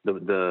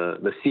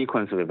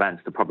sequence of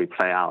events to probably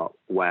play out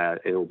where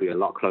it will be a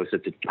lot closer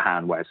to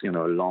Japan, where it's a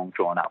long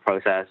drawn-out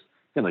process.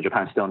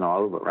 Japan's still not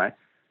over, right?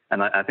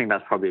 And I think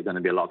that's probably going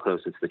to be a lot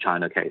closer to the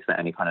China case than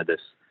any kind of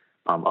this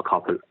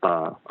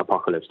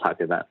apocalypse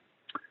type event.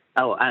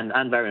 Oh,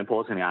 and very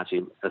importantly,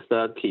 actually, a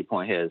third key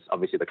point here is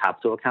obviously the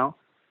capital account,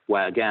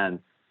 where again,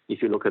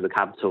 if you look at the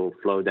capital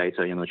flow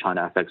data,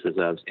 China FX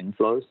reserves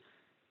inflows,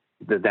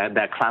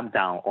 their clamp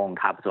down on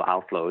capital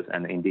outflows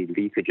and indeed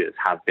leakages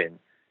have been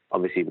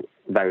obviously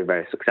very,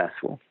 very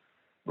successful,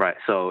 right?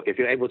 So if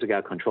you're able to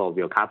get control of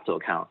your capital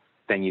account,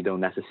 then you don't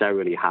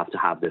necessarily have to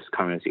have this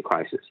currency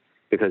crisis.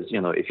 Because,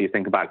 if you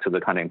think back to the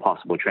kind of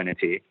impossible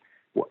trinity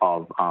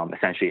of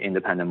essentially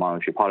independent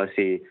monetary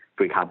policy,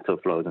 free capital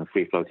flows, and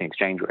free floating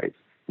exchange rates,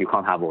 you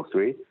can't have all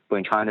three. But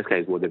in China's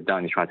case, what they've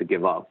done is try to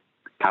give up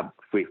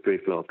free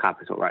flow of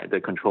capital, right? They're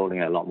controlling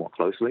it a lot more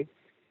closely.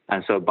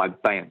 And so by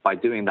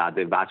doing that,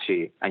 they've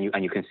actually, and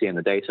you can see in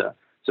the data,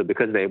 so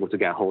because they're able to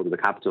get hold of the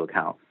capital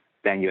account,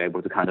 then you're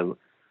able to kind of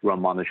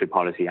run monetary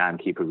policy and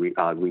keep a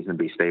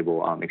reasonably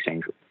stable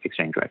exchange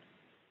rate.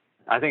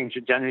 I think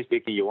generally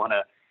speaking, you want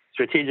to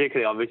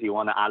strategically, obviously, you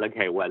want to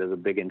allocate where there's a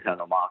big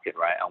internal market,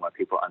 right, and where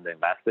people are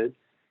underinvested.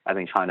 I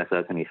think China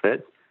certainly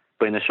fits.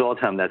 But in the short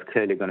term, there's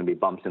clearly going to be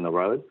bumps in the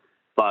road.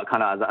 But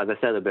kind of as I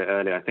said a bit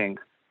earlier, I think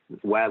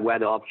where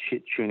the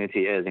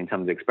opportunity is in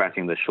terms of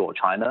expressing the short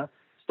China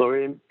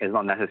story is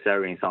not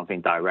necessarily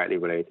something directly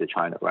related to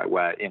China, right?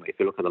 Where if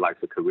you look at the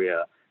likes of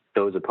Korea,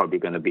 those are probably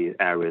going to be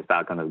areas that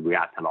are going to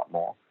react a lot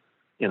more.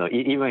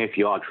 Even if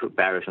you are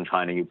bearish on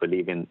China, you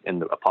believe in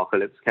the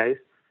apocalypse case.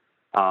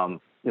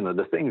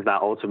 The things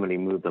that ultimately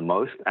move the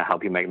most and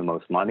help you make the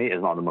most money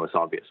is not the most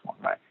obvious one,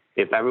 right?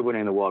 If everybody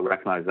in the world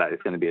recognizes that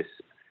it's going to be a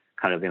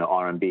kind of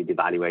RMB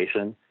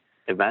devaluation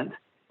event,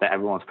 that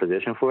everyone's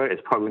positioned for it,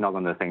 it's probably not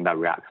going to be the thing that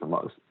reacts the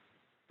most.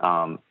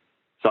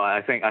 So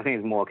I think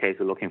it's more a case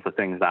of looking for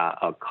things that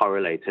are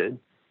correlated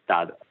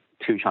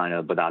to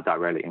China, but that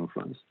directly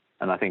influence.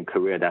 And I think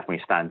Korea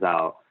definitely stands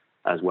out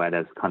as where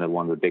there's kind of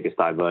one of the biggest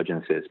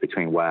divergences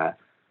between where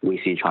we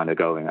see China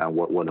going and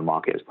what the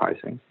market is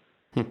pricing.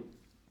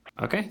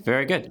 Okay,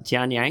 very good.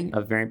 Tian Yang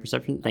of Variant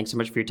Perception, thanks so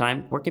much for your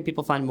time. Where can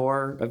people find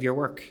more of your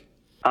work?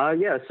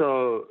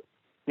 So,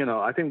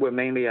 I think we're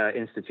mainly an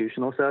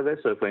institutional service.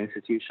 So for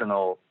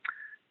institutional,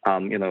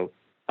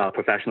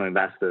 professional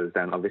investors,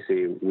 then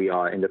obviously we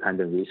are an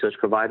independent research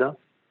provider.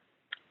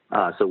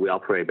 So we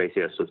operate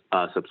basically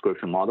a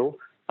subscription model.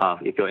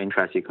 If you're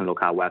interested, you can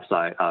look at our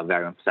website,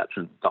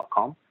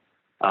 variantperception.com.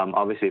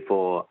 Obviously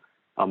for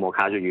more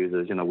casual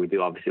users, we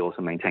do obviously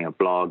also maintain a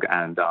blog,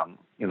 and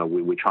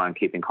we try and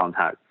keep in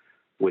contact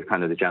with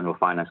kind of the general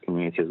finance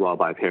community as well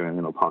by appearing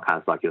in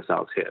podcasts like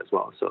yourselves here as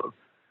well. So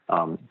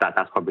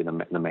that's probably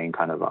the main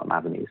kind of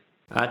avenues.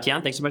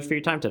 Tian, thanks so much for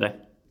your time today.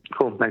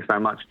 Cool. Thanks very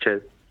much.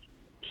 Cheers.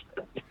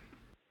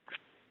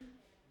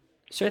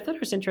 So I thought it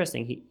was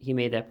interesting. He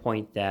made that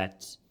point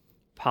that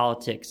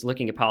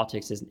looking at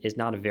politics is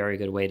not a very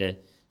good way to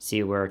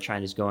see where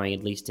China's going,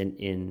 at least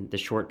in the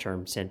short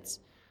term, since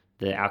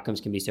the outcomes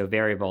can be so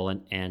variable,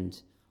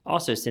 and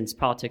also since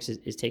politics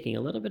is taking a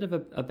little bit of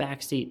a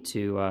backseat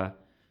to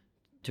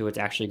what's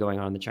actually going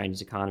on in the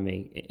Chinese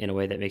economy in a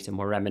way that makes it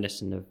more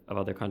reminiscent of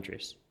other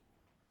countries.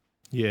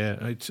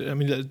 Yeah,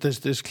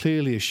 there's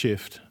clearly a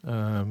shift.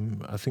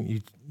 I think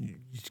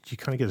you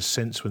kind of get a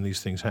sense when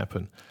these things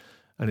happen,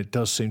 and it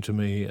does seem to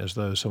me as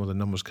though some of the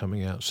numbers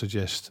coming out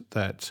suggest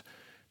that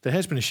there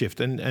has been a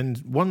shift. And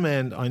one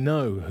man I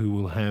know who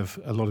will have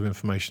a lot of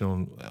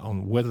information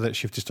on whether that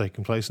shift is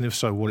taking place, and if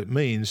so, what it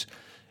means,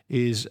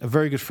 is a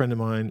very good friend of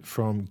mine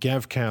from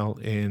GavCal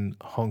in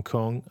Hong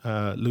Kong,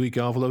 Louis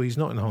Garvelo. He's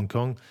not in Hong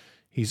Kong.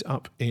 He's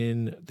up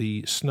in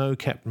the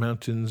snow-capped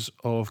mountains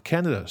of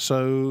Canada.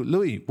 So,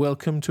 Louis,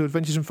 welcome to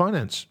Adventures in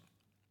Finance.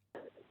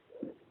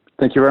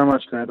 Thank you very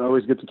much, Grant.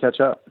 Always good to catch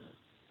up.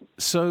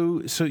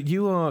 So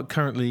you are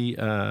currently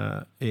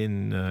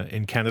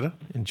in Canada,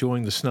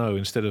 enjoying the snow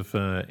instead of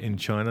in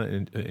China,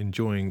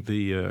 enjoying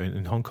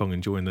in Hong Kong,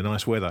 enjoying the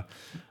nice weather.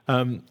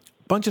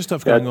 Bunch of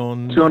stuff going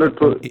on.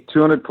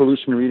 200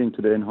 pollution reading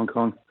today in Hong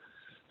Kong.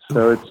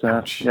 So it's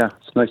nice.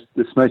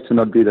 It's nice to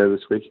not be there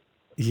this week.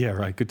 Yeah,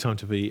 right. Good time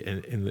to be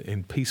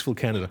in peaceful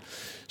Canada.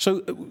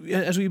 So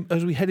as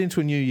we head into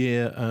a new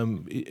year,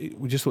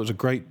 we just thought it was a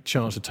great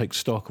chance to take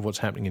stock of what's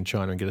happening in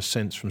China and get a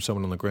sense from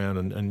someone on the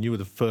ground. And you were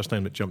the first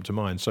name that jumped to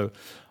mind. So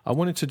I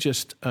wanted to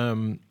just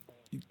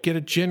get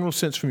a general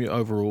sense from you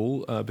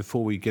overall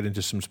before we get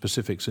into some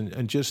specifics,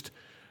 and just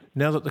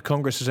now that the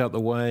Congress is out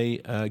the way,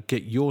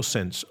 get your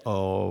sense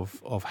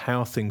of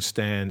how things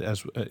stand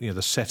as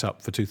the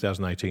setup for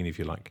 2018, if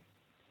you like.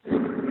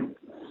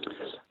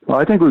 Well,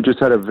 I think we've just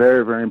had a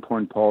very, very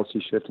important policy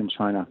shift in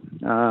China.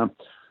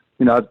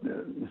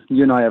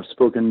 You and I have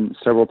spoken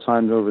several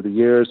times over the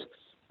years,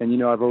 and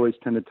I've always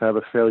tended to have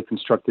a fairly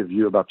constructive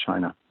view about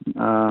China.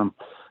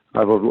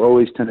 I've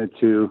always tended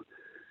to,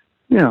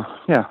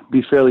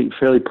 be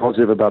fairly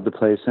positive about the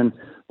place. And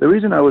the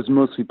reason I was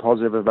mostly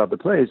positive about the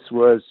place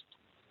was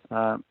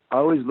I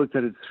always looked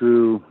at it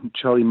through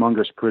Charlie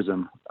Munger's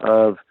prism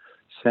of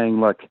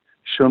saying, look,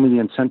 show me the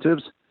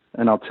incentives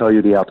and I'll tell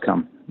you the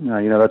outcome.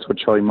 That's what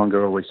Charlie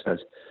Munger always says.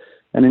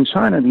 And in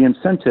China, the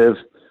incentive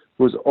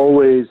was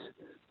always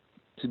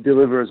to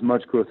deliver as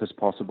much growth as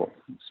possible.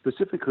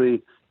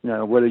 Specifically,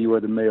 whether you were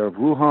the mayor of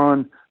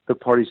Wuhan, the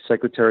party's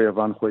secretary of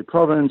Anhui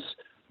province,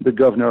 the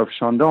governor of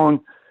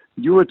Shandong,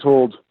 you were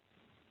told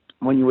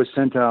when you were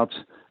sent out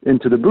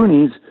into the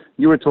boonies,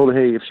 you were told,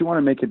 hey, if you want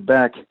to make it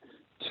back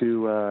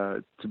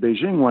to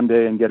Beijing one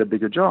day and get a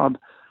bigger job,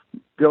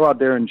 go out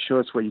there and show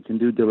us what you can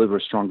do, deliver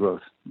strong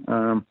growth.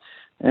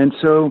 And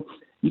so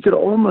you could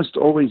almost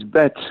always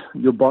bet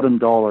your bottom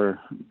dollar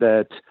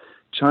that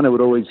China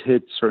would always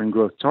hit certain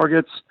growth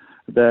targets,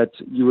 that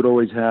you would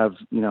always have,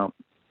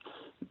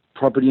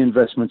 property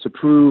investments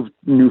approved,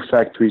 new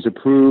factories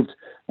approved,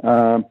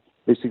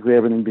 basically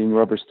everything being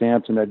rubber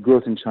stamped, and that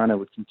growth in China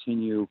would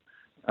continue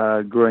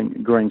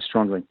growing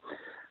strongly.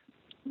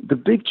 The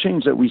big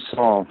change that we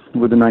saw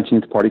with the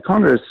 19th Party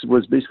Congress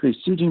was basically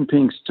Xi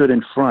Jinping stood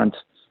in front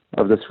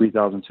of the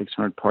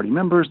 3,600 party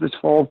members this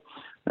fall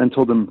and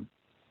told them,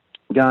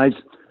 guys,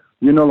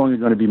 you're no longer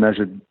going to be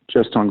measured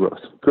just on growth.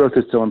 Growth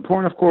is still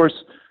important, of course,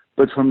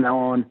 but from now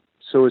on,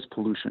 so is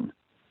pollution,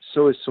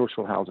 so is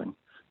social housing,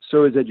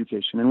 so is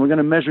education. And we're going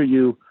to measure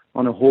you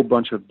on a whole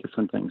bunch of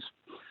different things.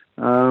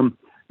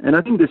 And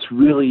I think this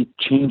really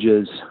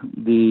changes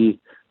the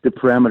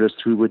parameters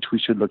through which we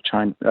should look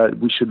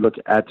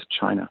at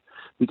China.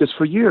 Because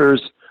for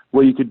years,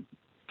 what you could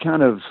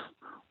kind of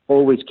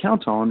always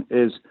count on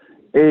is,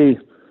 A,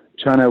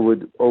 China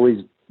would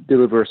always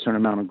deliver a certain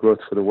amount of growth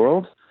for the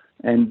world,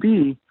 and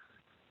B,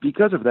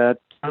 because of that,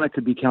 China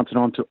could be counted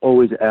on to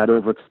always add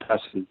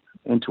overcapacity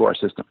into our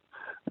system.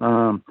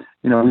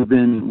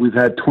 We've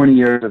had 20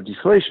 years of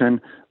deflation,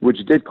 which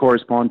did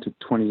correspond to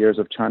 20 years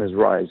of China's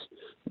rise.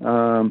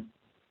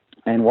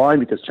 And why?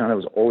 Because China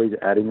was always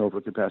adding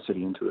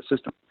overcapacity into the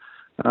system.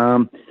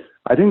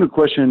 I think the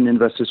question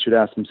investors should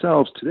ask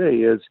themselves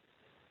today is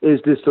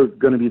this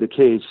going to be the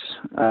case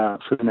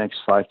for the next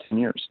 5-10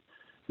 years?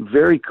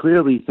 Very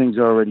clearly, things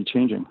are already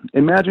changing.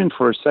 Imagine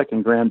for a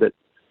second, Graham, that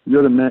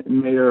you're the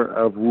mayor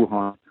of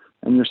Wuhan,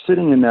 and you're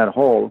sitting in that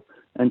hall,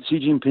 and Xi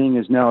Jinping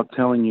is now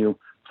telling you,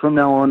 from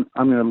now on,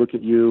 I'm going to look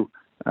at you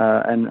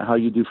and how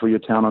you do for your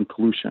town on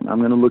pollution. I'm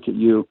going to look at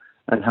you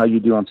and how you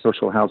do on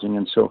social housing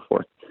and so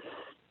forth.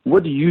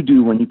 What do you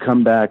do when you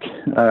come back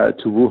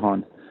to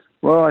Wuhan?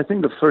 Well, I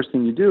think the first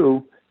thing you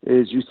do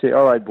is you say,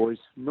 all right, boys,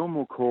 no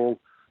more coal.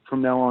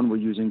 From now on, we're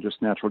using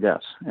just natural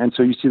gas. And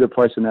so you see the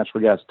price of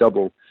natural gas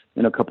double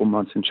in a couple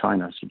months in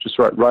China. So just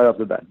right off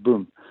the bat,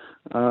 boom.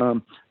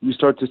 You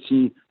start to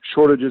see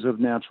shortages of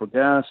natural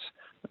gas,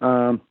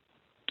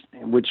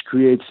 which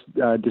creates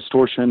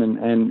distortion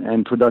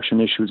and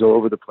production issues all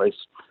over the place.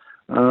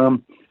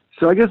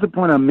 So I guess the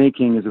point I'm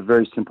making is a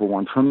very simple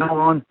one. From now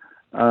on,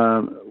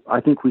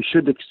 I think we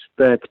should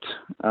expect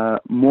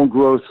more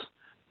growth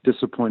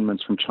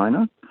disappointments from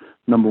China,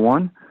 number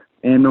one.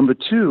 And number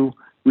two,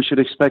 we should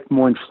expect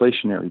more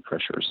inflationary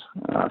pressures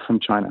from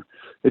China.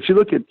 If you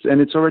look at,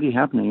 and it's already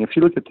happening, if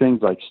you look at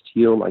things like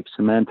steel, like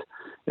cement,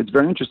 it's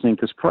very interesting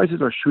because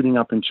prices are shooting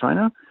up in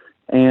China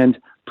and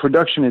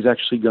production is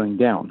actually going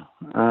down.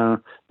 Now,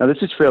 this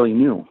is fairly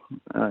new.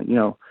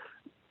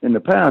 In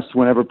the past,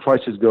 whenever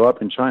prices go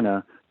up in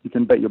China, you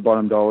can bet your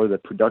bottom dollar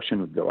that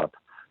production would go up,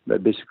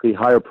 that basically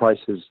higher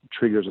prices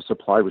triggers a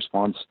supply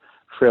response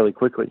fairly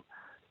quickly.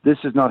 This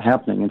is not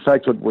happening. In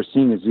fact, what we're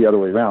seeing is the other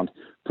way around,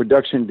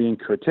 production being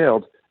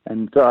curtailed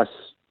and thus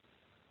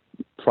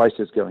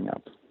prices going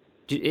up.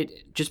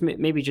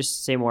 Maybe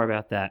just say more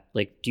about that.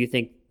 Like, do you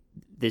think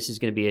this is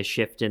going to be a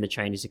shift in the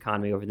Chinese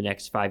economy over the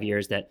next 5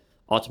 years that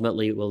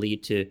ultimately will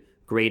lead to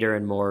greater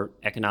and more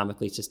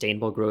economically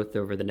sustainable growth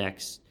over the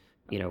next,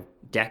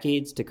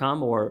 decades to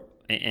come,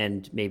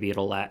 and maybe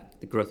the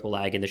growth will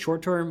lag in the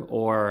short term,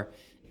 or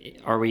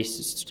are we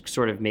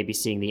sort of maybe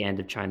seeing the end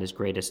of China's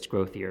greatest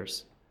growth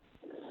years?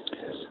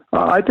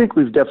 I think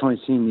we've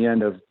definitely seen the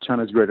end of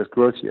China's greatest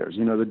growth years.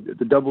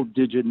 The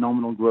double-digit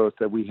nominal growth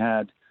that we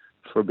had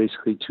for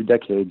basically 2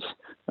 decades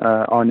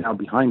are now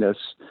behind us.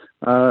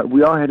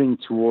 We are heading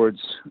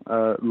towards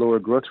lower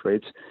growth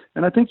rates,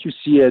 and I think you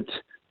see it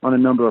on a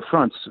number of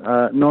fronts.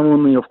 Not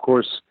only, of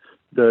course,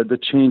 the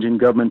change in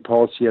government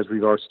policy as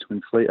regards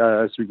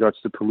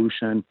to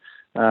pollution,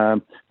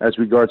 as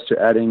regards to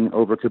adding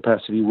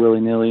overcapacity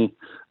willy-nilly,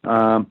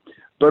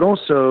 but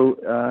also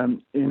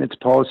in its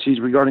policies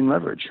regarding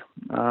leverage.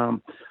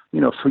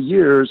 For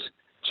years,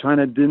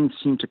 China didn't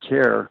seem to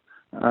care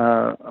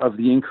of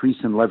the increase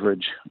in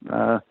leverage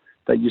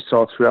that you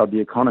saw throughout the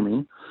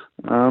economy.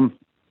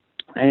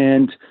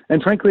 And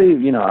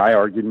frankly, I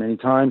argued many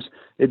times,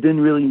 it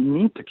didn't really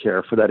need to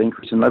care for that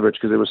increase in leverage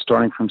because it was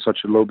starting from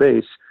such a low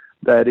base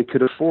that it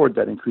could afford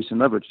that increase in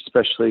leverage,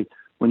 especially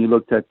when you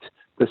looked at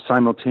the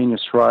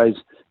simultaneous rise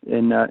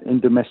in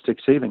domestic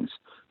savings.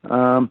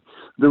 The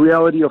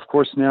reality, of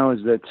course, now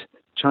is that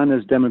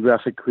China's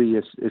demographically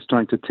is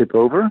starting to tip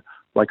over,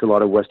 like a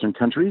lot of Western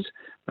countries.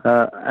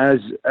 As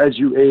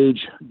you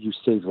age, you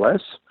save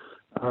less.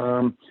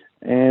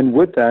 And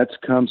with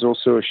that comes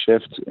also a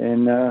shift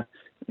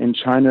in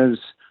China's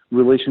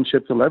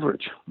relationship to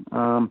leverage.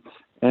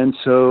 And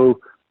so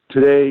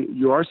today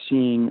you are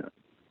seeing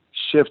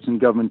shifts in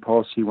government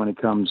policy when it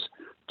comes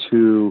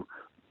to,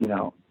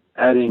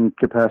 adding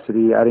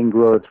capacity, adding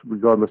growth,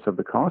 regardless of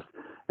the cost.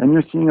 And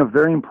you're seeing a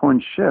very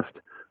important shift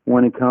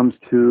when it comes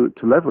to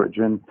leverage.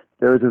 And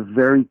there is a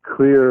very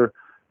clear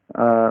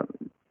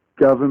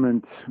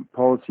government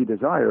policy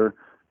desire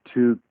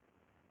to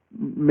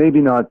maybe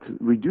not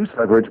reduce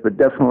leverage, but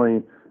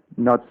definitely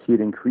not see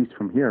it increase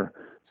from here.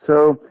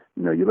 So,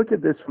 you look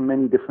at this from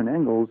many different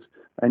angles,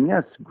 and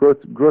yes,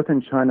 growth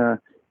in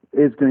China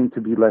is going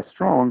to be less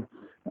strong.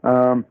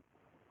 And,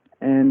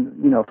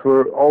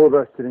 for all of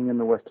us sitting in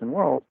the Western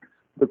world,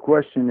 the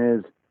question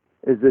is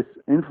this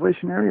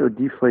inflationary or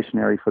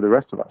deflationary for the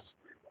rest of us?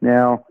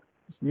 Now,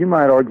 you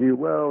might argue,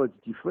 well, it's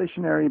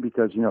deflationary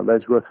because,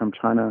 less growth from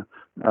China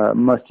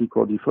must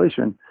equal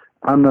deflation.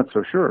 I'm not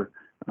so sure.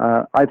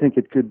 I think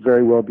it could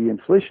very well be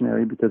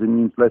inflationary because it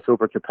means less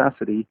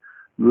overcapacity,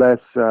 less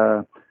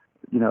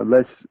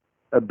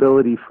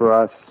ability for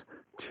us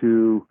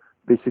to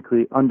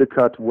basically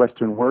undercut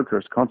Western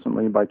workers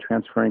constantly by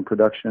transferring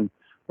production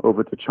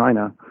over to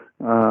China,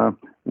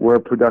 where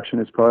production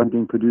is probably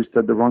being produced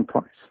at the wrong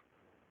price.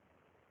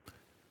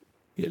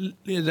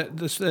 Yeah, that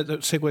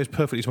segues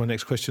perfectly to my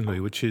next question, Louis,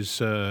 which is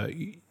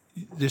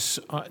this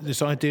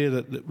idea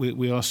that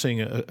we are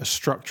seeing a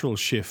structural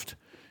shift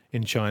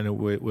in China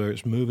where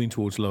it's moving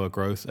towards lower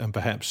growth and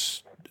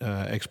perhaps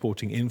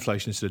exporting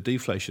inflation instead of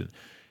deflation.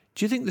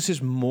 Do you think this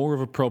is more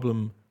of a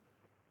problem,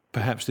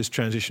 perhaps this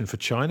transition for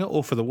China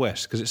or for the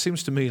West? Because it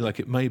seems to me like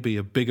it may be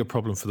a bigger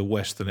problem for the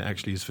West than it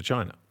actually is for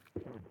China.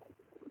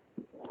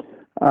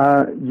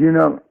 You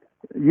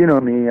know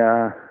me,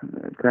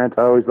 Grant.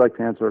 I always like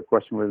to answer a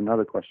question with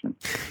another question.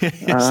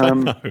 Yes, I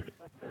know.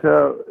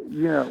 So,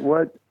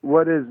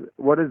 what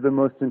is the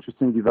most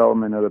interesting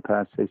development of the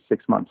past, say,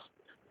 6 months?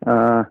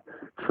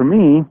 For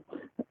me,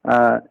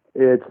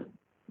 it's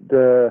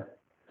the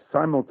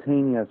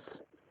simultaneous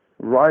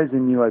rise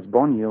in U.S.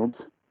 bond yields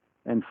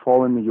and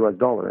fall in the U.S.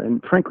 dollar,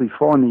 and frankly,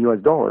 fall in the U.S.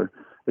 dollar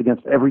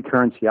against every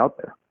currency out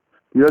there.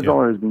 The U.S.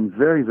 dollar has been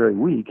very, very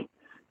weak,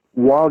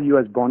 while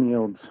U.S. bond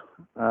yields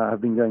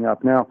have been going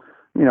up. Now,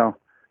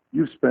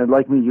 you've spent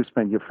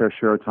your fair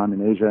share of time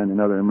in Asia and in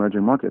other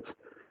emerging markets.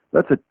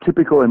 That's a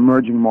typical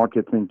emerging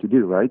market thing to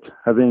do, right?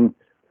 Having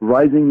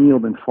rising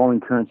yield and falling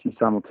currency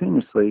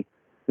simultaneously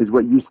is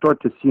what you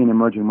start to see in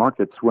emerging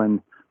markets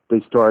when they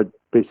start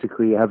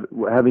basically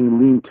having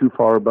leaned too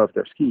far above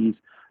their skis,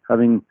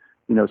 having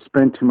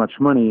spent too much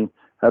money,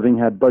 having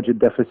had budget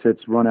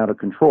deficits run out of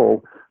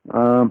control.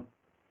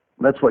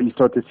 That's what you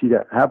start to see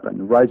that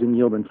happen: rising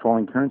yield and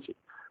falling currency.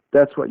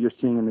 That's what you're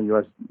seeing in the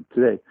U.S.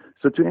 today.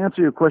 So to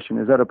answer your question,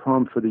 is that a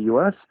problem for the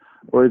U.S.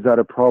 or is that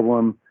a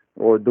problem,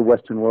 or the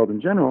Western world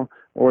in general,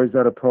 or is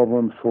that a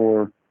problem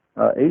for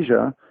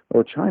Asia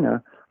or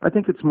China? I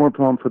think it's more a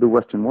problem for the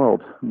Western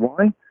world.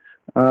 Why?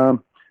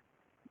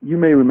 You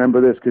may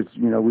remember this because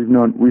we've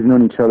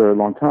known each other a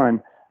long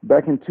time.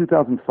 Back in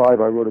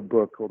 2005, I wrote a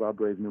book called Our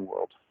Brave New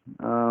World.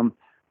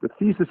 The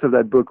thesis of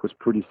that book was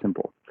pretty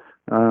simple.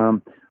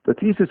 The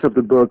thesis of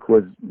the book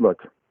was,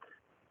 look,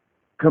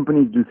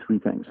 companies do three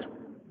things.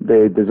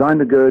 They design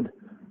the good,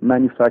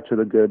 manufacture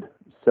the good,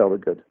 sell the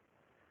good.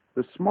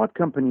 The smart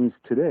companies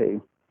today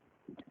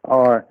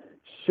are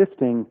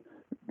shifting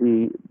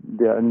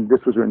and this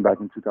was written back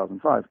in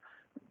 2005,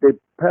 they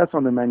pass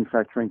on the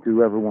manufacturing to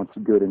whoever wants to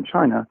do it in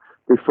China.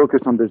 They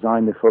focus on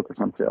design, they focus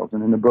on sales.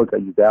 And in the book, I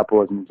used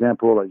Apple as an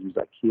example, I used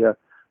IKEA,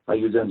 I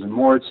used Enz and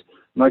Moritz,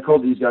 and I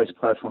called these guys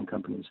platform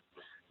companies.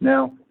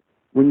 Now,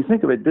 when you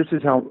think of it, this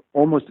is how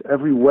almost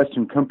every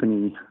Western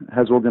company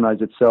has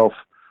organized itself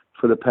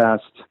for the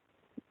past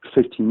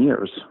 15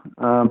 years.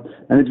 And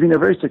it's been a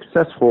very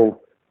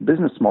successful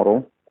business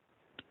model.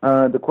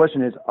 The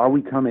question is, are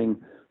we coming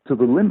to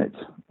the limit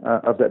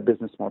of that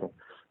business model?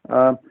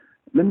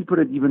 Let me put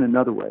it even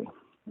another way.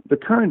 The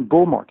current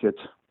bull market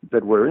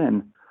that we're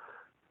in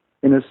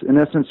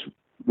essence,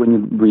 when you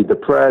read the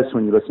press,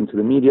 when you listen to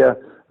the media,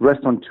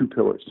 rests on two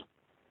pillars.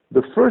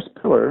 The first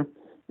pillar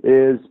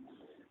is,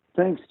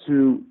 thanks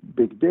to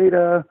big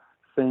data,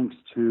 thanks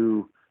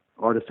to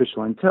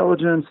artificial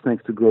intelligence,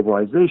 thanks to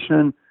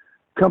globalization,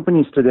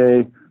 companies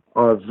today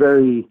are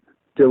very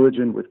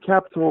diligent with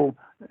capital,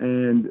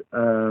 and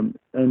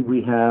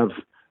we have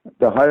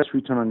the highest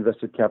return on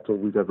invested capital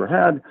we've ever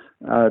had.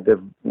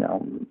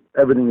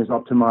 Everything is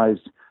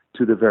optimized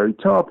to the very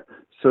top,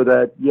 so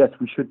that yes,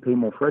 we should pay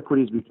more for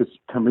equities because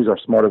companies are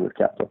smarter with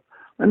capital,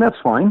 and that's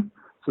fine.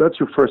 So that's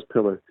your first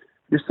pillar.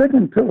 Your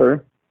second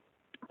pillar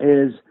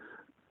is,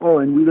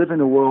 and we live in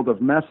a world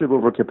of massive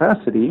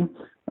overcapacity,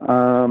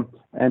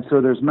 and so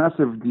there's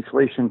massive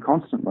deflation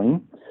constantly,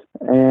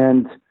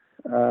 and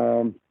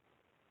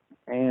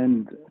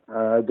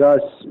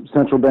thus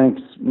central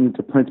banks need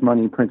to print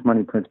money.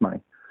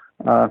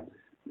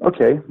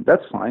 Okay,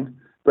 that's fine,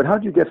 but how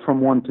do you get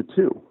from one to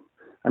two?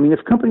 I mean,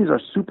 if companies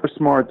are super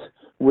smart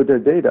with their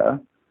data,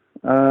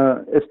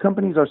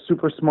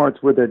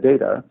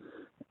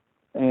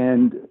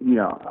 and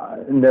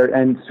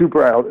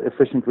super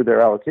efficient with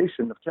their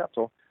allocation of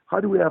capital, how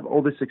do we have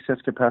all this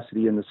excess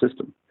capacity in the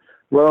system?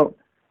 Well,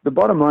 the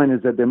bottom line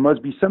is that there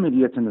must be some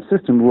idiots in the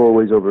system who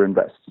always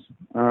overinvest.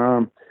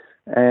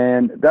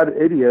 And that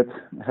idiot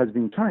has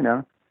been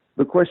China.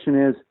 The question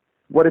is,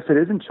 what if it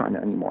isn't China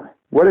anymore?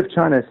 What if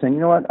China is saying, you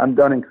know what, I'm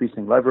done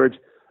increasing leverage,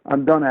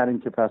 I'm done adding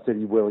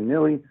capacity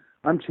willy-nilly,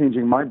 I'm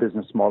changing my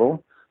business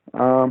model,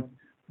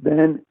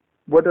 then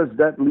what does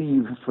that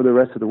leave for the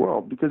rest of the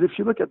world? Because if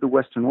you look at the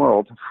Western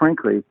world,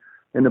 frankly,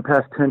 in the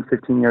past 10,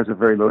 15 years of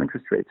very low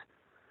interest rates,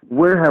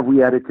 where have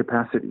we added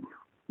capacity?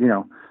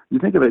 You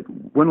think of it,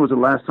 when was the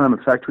last time a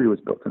factory was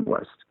built in the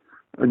West?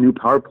 A new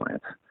power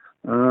plant.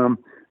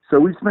 So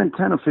we spent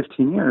 10 or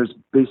 15 years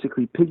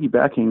basically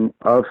piggybacking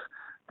of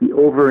the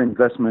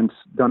overinvestments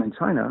done in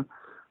China.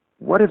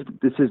 What if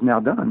this is now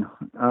done?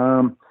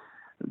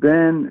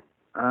 Then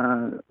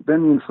the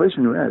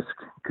inflation risk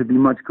could be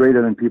much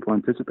greater than people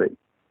anticipate.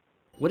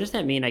 What does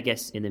that mean, I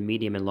guess, in the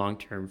medium and long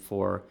term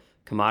for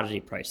commodity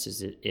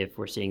prices if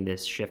we're seeing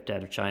this shift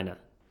out of China?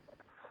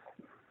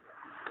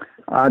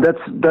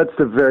 That's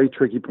a very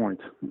tricky point.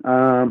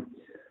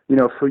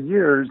 For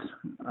years,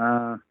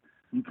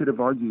 you could have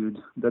argued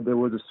that there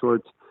was a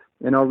sort,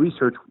 in our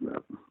research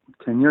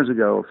 10 years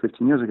ago or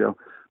 15 years ago,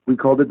 we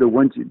called it the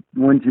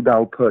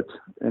Wenjibao put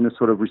in a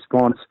sort of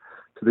response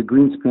to the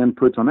Greenspan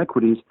put on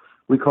equities.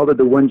 We called it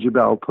the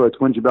Wenjibao put.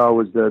 Wenjibao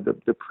was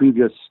the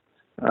previous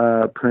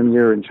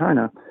premier in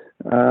China.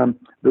 The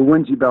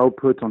Wenjibao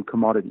put on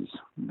commodities,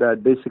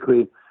 that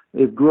basically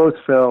if growth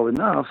fell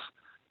enough,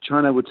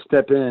 China would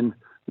step in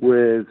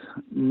with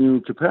new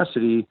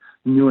capacity,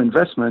 new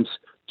investments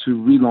to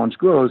relaunch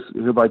growth,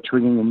 thereby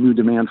triggering a new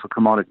demand for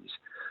commodities.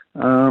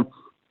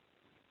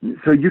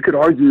 So you could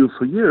argue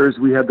for years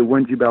we had the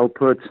Wenjibao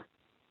put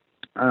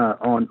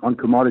on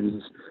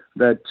commodities,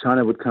 that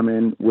China would come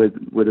in with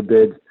a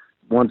bid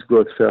once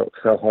growth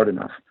fell hard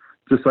enough,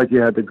 just like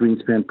you had the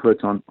Greenspan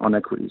put on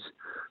equities.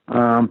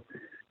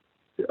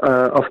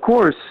 Of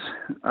course,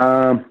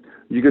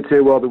 you could say,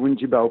 well, the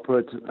Wenjibao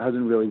put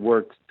hasn't really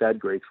worked that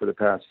great for the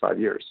past 5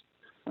 years.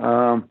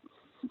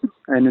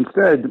 And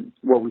instead,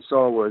 what we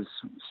saw was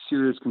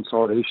serious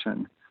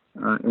consolidation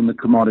in the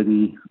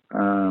commodity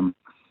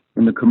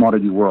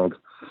world.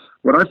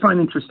 What I find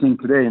interesting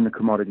today in the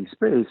commodity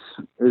space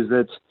is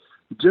that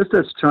just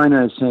as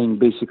China is saying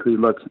basically,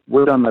 look,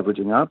 we're done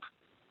leveraging up,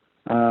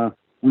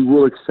 we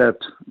will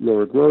accept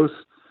lower growth,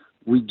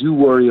 we do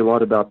worry a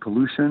lot about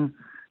pollution.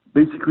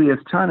 Basically, as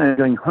China is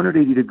going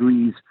 180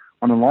 degrees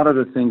on a lot of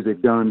the things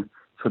they've done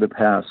for the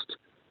past,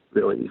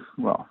 really,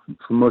 well,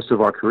 for most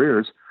of our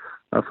careers,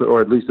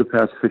 or at least the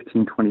past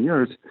 15, 20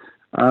 years,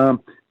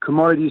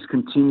 commodities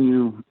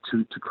continue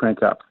to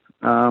crank up.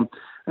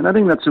 And I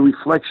think that's a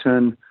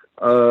reflection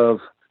of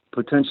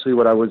potentially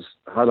what I was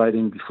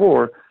highlighting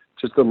before,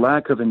 just the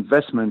lack of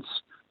investments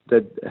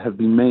that have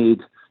been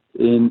made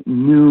in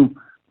new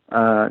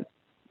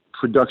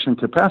production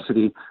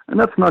capacity. And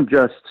that's not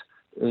just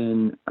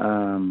in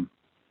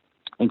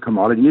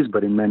commodities,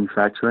 but in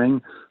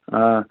manufacturing,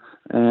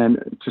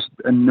 and just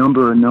a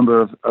number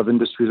of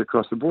industries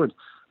across the board.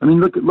 I mean,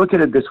 look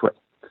at it this way.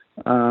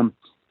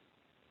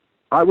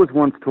 I was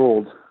once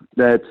told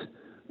that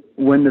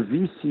when the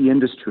VC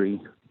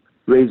industry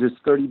raises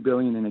 $30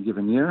 billion in a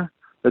given year,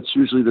 that's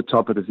usually the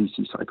top of the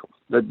VC cycle.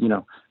 That,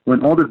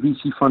 when all the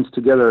VC funds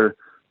together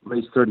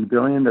raise $30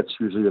 billion, that's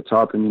usually the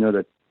top, and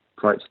that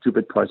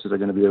stupid prices are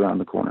going to be around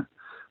the corner.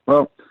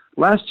 Well,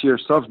 last year,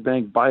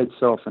 SoftBank by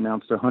itself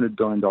announced a $100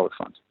 billion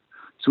fund.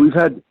 So we've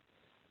had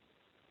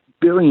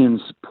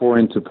billions pour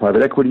into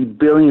private equity,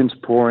 billions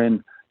pour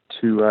in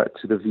to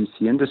the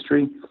VC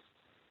industry.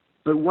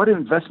 But what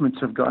investments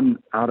have gotten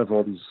out of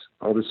all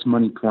this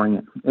money pouring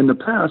in? In the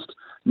past,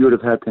 you would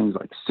have had things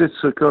like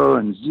Cisco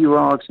and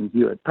Xerox and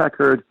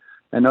Hewlett-Packard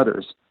and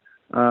others.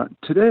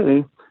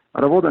 Today,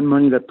 out of all that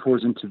money that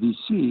pours into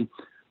VC,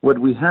 what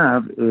we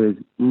have is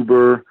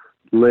Uber,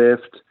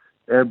 Lyft,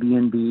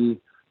 Airbnb,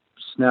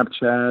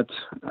 Snapchat,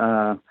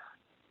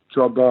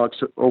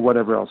 Dropbox, or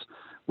whatever else.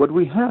 What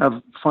we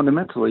have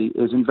fundamentally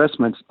is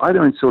investments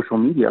either in social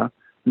media.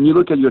 When you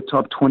look at your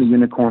top 20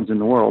 unicorns in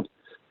the world,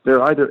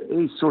 they're either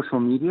social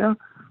media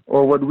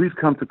or what we've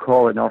come to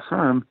call in our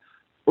firm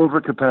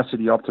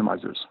overcapacity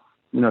optimizers.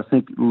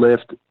 Think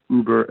Lyft,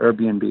 Uber,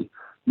 Airbnb.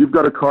 You've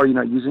got a car, you're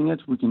not using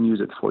it, we can use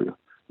it for you.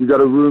 You've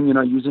got a room, you're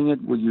not using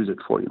it, we'll use it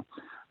for you.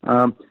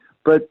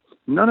 But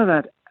none of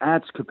that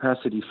adds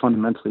capacity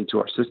fundamentally to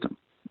our system.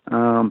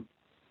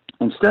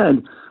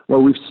 Instead,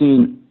 what we've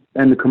seen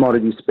in the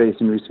commodity space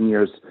in recent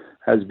years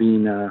has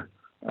been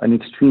an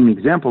extreme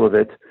example of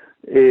it,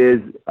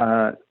 is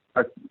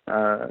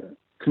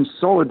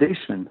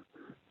consolidation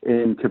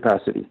in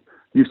capacity.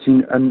 You've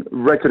seen a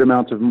record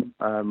amount of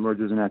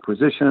mergers and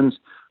acquisitions,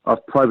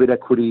 of private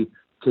equity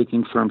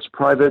taking firms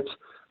private,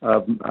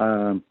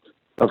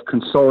 of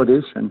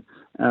consolidation,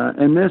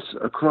 and this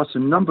across a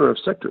number of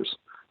sectors.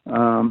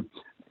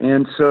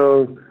 And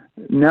so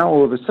now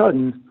all of a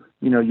sudden,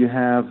 you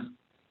have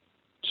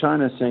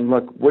China saying,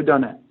 look, we're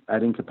done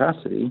adding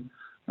capacity.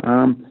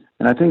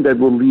 And I think that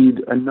will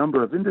lead a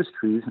number of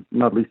industries,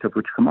 not least of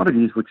which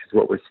commodities, which is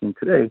what we're seeing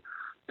today,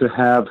 to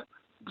have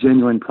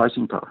genuine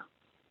pricing power.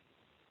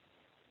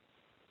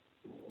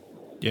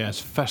 Yeah, it's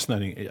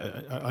fascinating.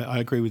 I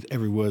agree with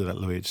every word of that,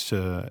 Louis.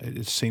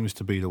 It seems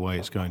to be the way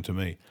it's going to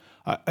me.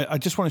 I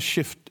just want to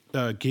shift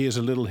gears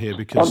a little here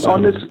because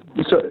on this.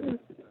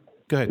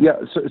 Go ahead. Yeah,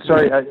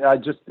 sorry. I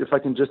just, if I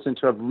can just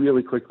interrupt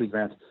really quickly,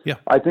 Grant. Yeah.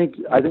 I think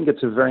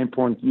it's a very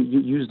important. You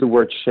use the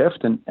word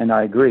shift, and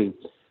I agree.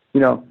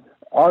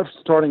 Our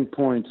starting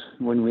point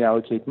when we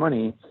allocate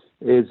money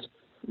is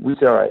we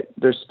say, all right,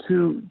 there's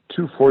two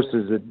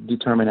forces that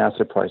determine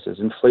asset prices: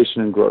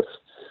 inflation and growth.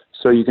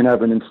 So you can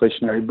have an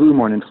inflationary boom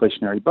or an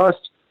inflationary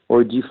bust,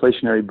 or a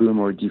deflationary boom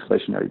or a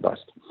deflationary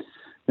bust.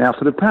 Now,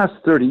 for the past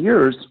 30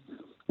 years,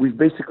 we've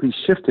basically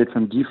shifted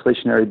from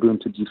deflationary boom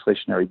to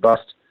deflationary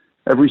bust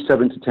every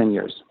 7 to 10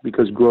 years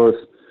because growth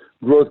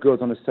goes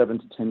on a 7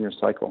 to 10 year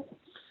cycle.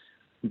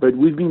 But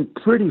we've been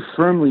pretty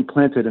firmly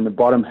planted in the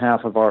bottom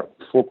half of our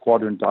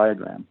 4-quadrant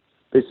diagram,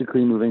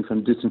 basically moving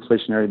from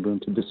disinflationary boom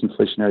to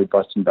disinflationary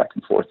bust and back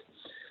and forth.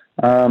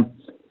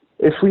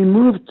 If we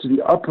move to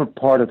the upper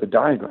part of the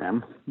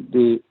diagram,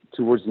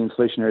 towards the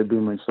inflationary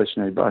boom or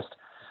inflationary bust,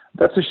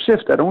 that's a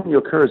shift that only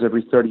occurs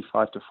every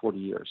 35 to 40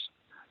 years.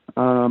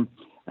 And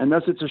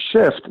thus it's a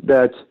shift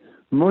that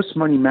most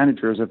money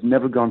managers have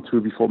never gone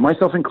through before,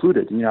 myself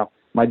included.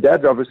 My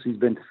dad obviously has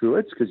been through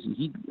it because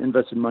he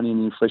invested money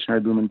in the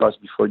inflationary boom and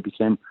bust before it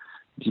became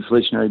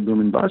deflationary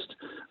boom and bust.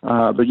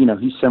 But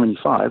he's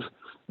 75.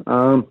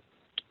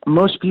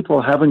 Most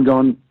people haven't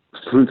gone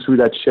through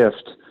that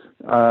shift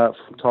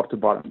from top to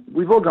bottom.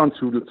 We've all gone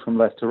through from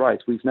left to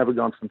right. We've never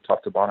gone from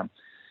top to bottom.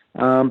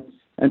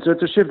 And so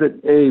it's a shift that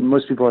A,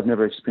 most people have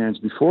never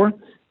experienced before,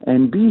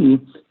 and B,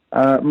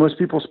 most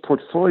people's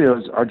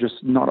portfolios are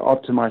just not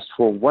optimized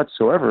for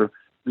whatsoever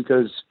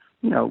because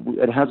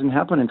it hasn't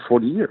happened in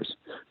 40 years.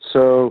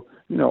 So,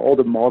 all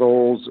the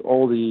models,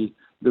 all the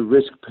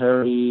risk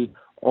parity,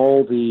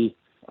 all the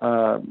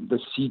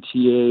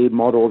CTA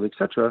models,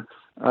 etc.,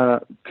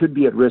 could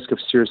be at risk of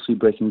seriously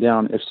breaking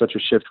down if such a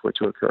shift were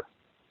to occur.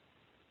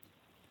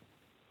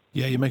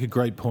 Yeah, you make a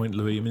great point,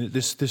 Louis. I mean,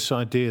 this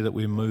idea that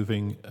we're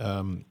moving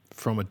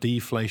from a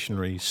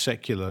deflationary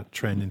secular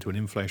trend into an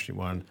inflationary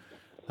one,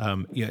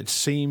 it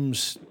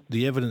seems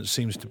the evidence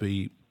seems to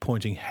be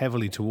pointing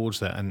heavily towards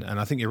that, and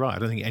I think you're right. I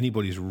don't think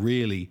anybody's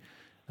really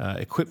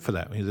equipped for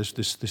that. I mean, this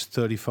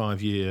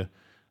 35-year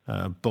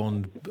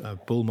bond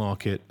bull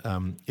market,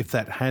 if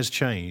that has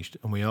changed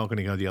and we are going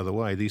to go the other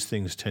way, these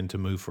things tend to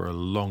move for a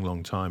long,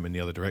 long time in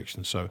the other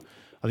direction. So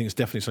I think it's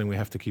definitely something we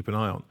have to keep an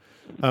eye on.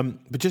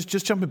 But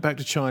just jumping back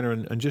to China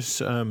and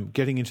just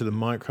getting into the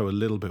micro a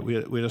little bit, we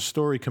had a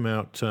story come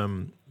out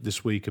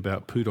this week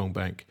about Pudong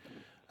Bank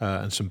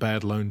and some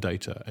bad loan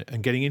data.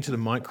 And getting into the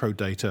micro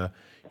data,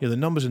 the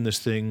numbers in this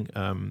thing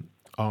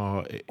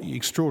are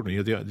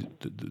extraordinary.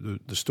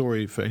 The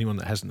story, for anyone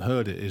that hasn't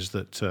heard it, is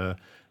that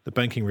the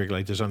banking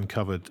regulators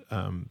uncovered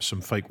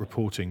some fake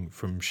reporting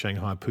from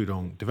Shanghai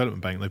Pudong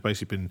Development Bank. They've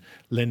basically been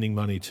lending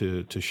money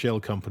to shell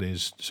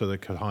companies so they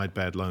could hide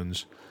bad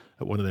loans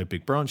at one of their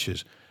big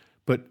branches.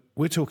 But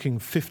we're talking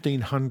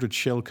 1,500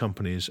 shell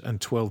companies and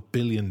 $12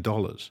 billion.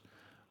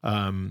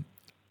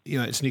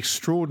 It's an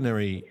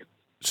extraordinary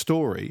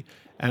story.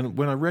 And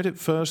when I read it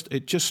first,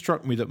 it just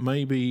struck me that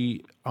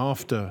maybe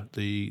after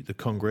the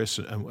Congress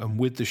and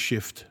with the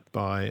shift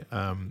by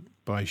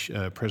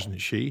President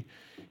Xi,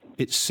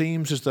 it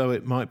seems as though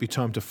it might be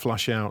time to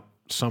flush out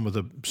some of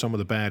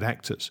the bad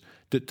actors.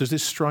 Does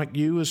this strike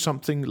you as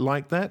something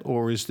like that,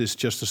 or is this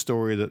just a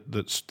story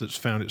that's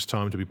found its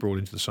time to be brought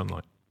into the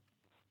sunlight?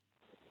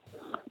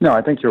 No,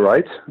 I think you're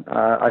right.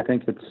 I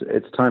think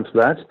it's time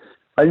for that.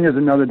 I think there's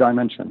another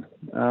dimension.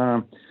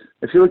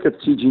 If you look at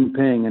Xi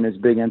Jinping and his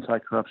big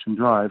anti-corruption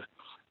drive,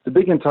 the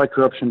big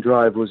anti-corruption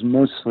drive was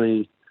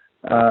mostly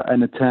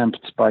an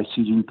attempt by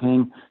Xi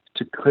Jinping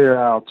to clear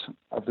out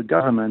of the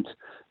government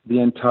the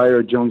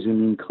entire Jiang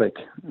Zemin clique.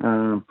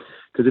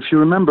 Because if you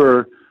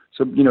remember,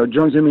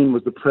 Jiang Zemin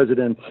was the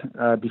president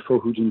before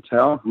Hu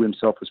Jintao, who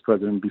himself was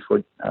president before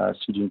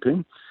Xi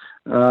Jinping.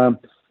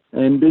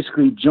 And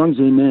basically, Jiang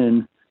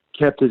Zemin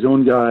kept his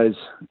own guys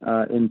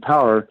in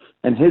power,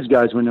 and his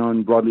guys were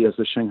known broadly as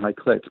the Shanghai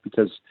clique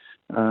because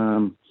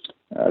Jiang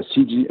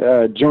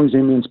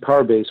Zemin's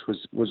power base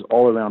was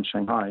all around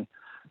Shanghai.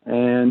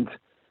 And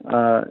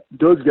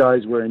those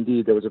guys were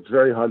indeed, there was a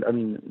very hard,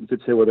 you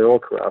could say, well, they're all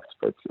corrupt,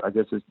 but I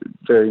guess it's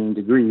varying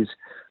degrees.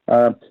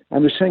 And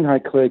the Shanghai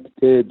clique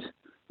did,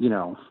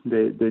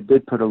 they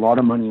did put a lot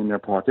of money in their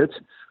pockets.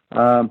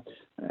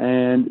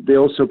 And they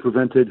also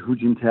prevented Hu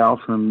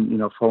Jintao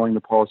from, following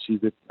the policy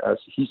that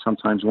he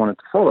sometimes wanted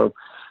to follow.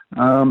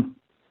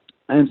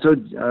 And so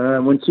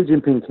when Xi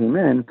Jinping came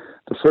in,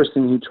 the first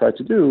thing he tried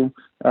to do,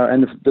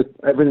 and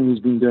everything he's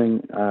been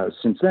doing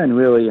since then,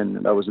 really,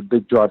 and that was a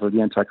big driver of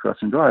the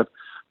anti-corruption drive,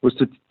 was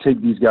to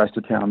take these guys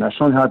to town. Now,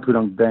 Shanghai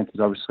Pudong Bank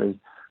is obviously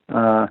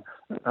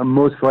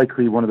most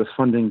likely one of the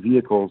funding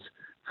vehicles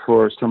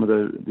for some of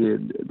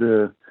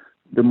the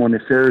more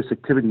nefarious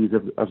activities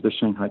of the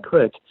Shanghai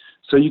clique.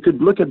 So you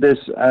could look at this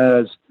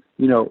as,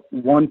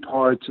 one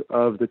part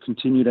of the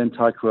continued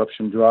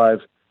anti-corruption drive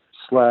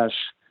 /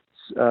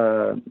 Xi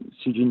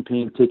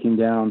Jinping taking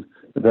down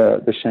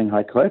the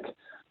Shanghai clique.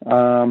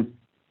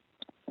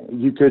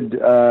 You could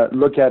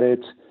look at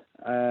it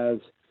as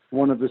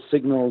one of the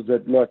signals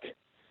that, look,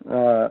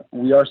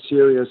 we are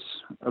serious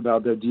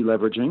about their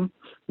deleveraging.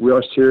 We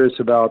are serious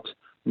about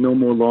no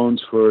more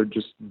loans for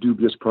just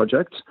dubious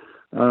projects.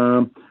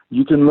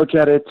 You can look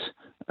at it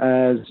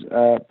as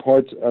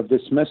part of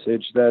this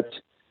message that,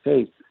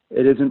 hey,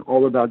 it isn't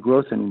all about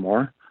growth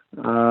anymore.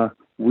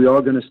 We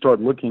are going to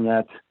start looking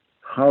at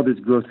how this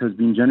growth has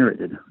been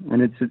generated.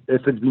 And if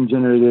it's been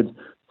generated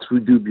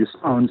through dubious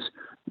loans,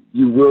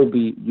 you will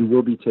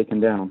be taken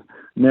down.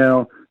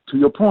 Now, to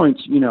your point,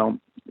 $10,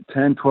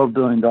 $12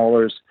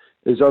 billion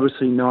is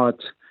obviously not,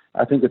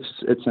 I think it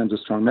sends a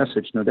strong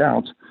message, no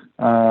doubt.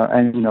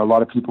 And, a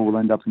lot of people will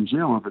end up in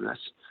jail over this.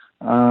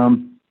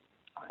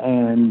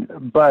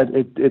 But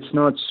it's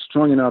not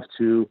strong enough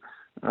to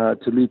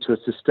lead to a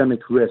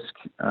systemic risk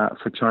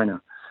for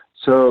China.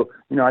 So,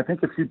 I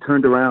think if you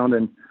turned around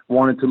and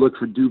wanted to look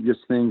for dubious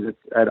things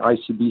at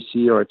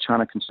ICBC or at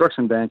China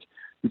Construction Bank,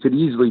 you could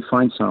easily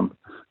find some.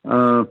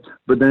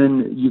 But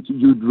then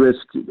you'd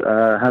risk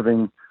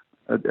having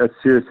a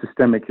serious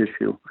systemic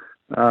issue.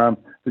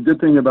 The good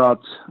thing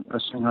about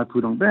Shanghai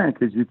Pudong Bank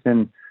is you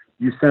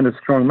send a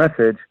strong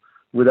message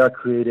without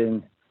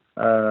creating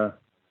a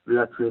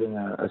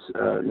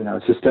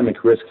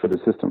systemic risk for the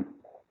system.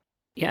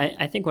 Yeah,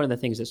 I think one of the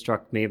things that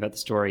struck me about the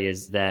story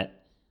is that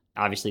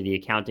obviously the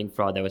accounting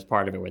fraud that was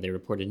part of it, where they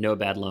reported no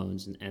bad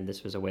loans, and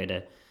this was a way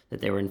that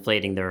they were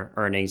inflating their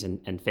earnings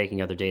and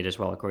faking other data as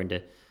well, according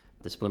to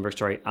this Bloomberg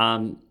story.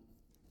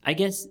 I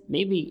guess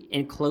maybe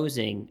in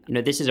closing,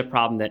 this is a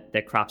problem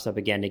that crops up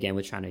again and again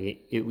with China.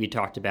 We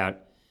talked about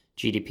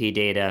GDP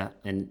data,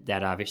 and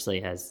that obviously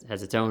has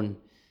its own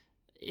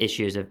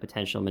issues of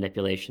potential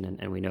manipulation,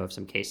 and we know of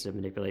some cases of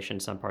manipulation in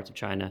some parts of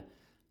China.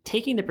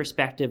 Taking the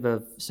perspective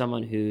of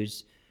someone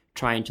who's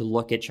trying to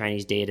look at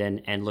Chinese data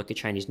and look at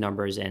Chinese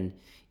numbers and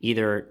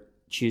either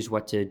choose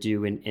what to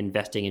do in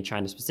investing in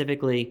China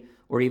specifically,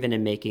 or even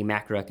in making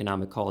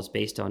macroeconomic calls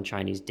based on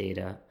Chinese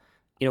data,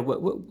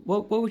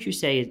 what would you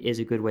say is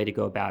a good way to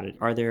go about it?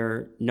 Are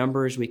there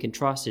numbers we can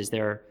trust? Is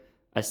there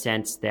a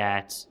sense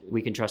that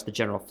we can trust the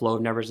general flow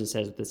of numbers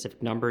instead of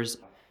specific numbers?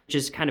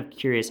 Just kind of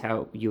curious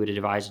how you would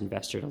advise an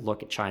investor to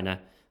look at China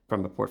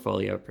from a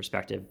portfolio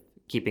perspective,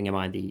 keeping in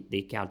mind the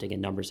accounting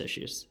and numbers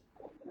issues.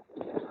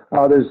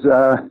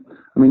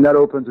 That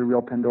opens a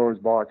real Pandora's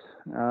box,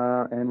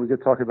 and we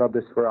could talk about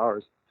this for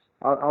hours.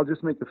 I'll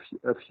just make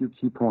a few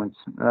key points.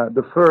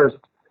 The first,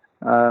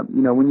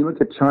 when you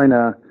look at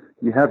China,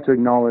 you have to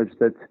acknowledge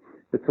that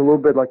it's a little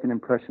bit like an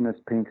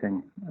impressionist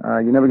painting.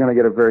 You're never going to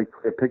get a very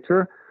clear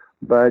picture,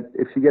 but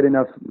if you get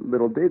enough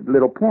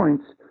little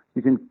points,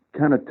 you can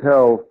kind of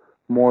tell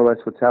more or less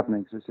what's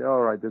happening. So you say,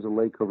 all right, there's a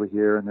lake over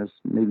here, and there's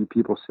maybe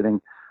people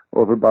sitting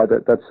over by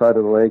that side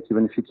of the lake,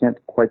 even if you can't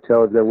quite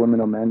tell if they're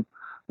women or men.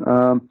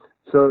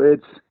 So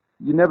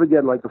you never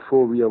get like a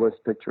full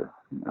realist picture.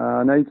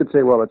 Now you could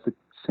say, well, it's the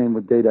same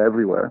with data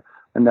everywhere,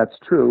 and that's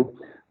true.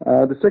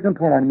 The second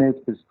point I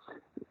make is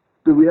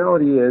the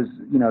reality is,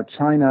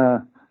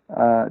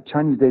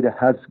 Chinese data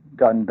has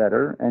gotten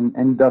better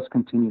and does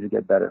continue to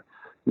get better.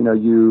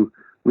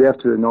 We have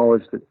to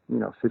acknowledge that,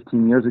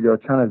 15 years ago,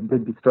 China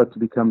did start to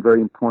become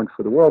very important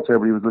for the world, so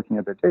everybody was looking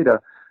at their data,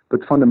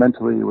 but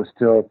fundamentally it was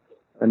still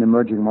an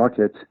emerging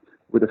market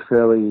with a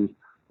fairly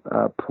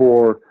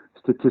poor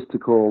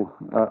statistical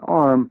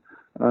arm,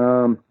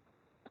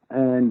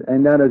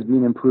 and that has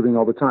been improving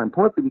all the time,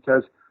 partly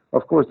because,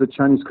 of course, the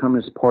Chinese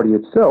Communist Party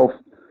itself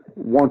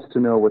wants to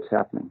know what's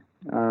happening.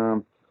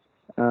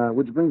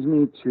 Which brings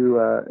me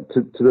to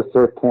the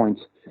third point.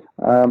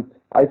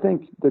 I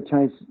think the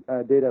Chinese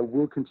data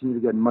will continue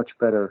to get much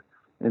better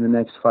in the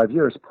next 5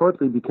 years,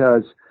 partly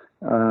because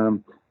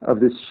of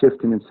this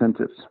shift in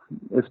incentives.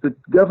 If the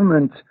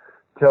government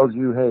tells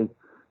you, hey,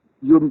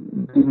 you're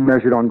being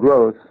measured on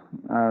growth,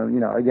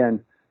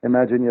 again,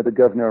 imagine you're the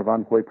governor of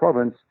Anhui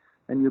province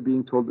and you're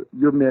being told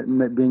you're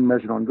being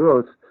measured on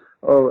growth.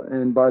 Oh,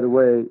 and by the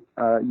way,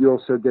 you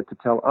also get to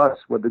tell us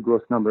what the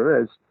growth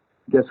number is.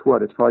 Guess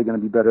what? It's probably going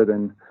to be better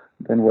than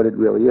what it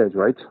really is,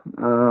 right?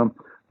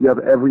 You have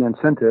every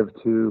incentive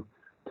to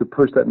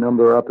push that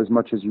number up as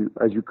much as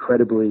you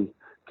credibly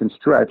can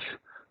stretch,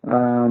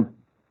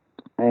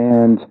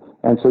 and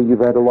so you've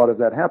had a lot of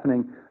that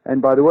happening.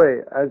 And by the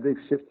way, as they've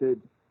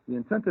shifted the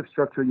incentive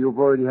structure, you've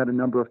already had a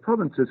number of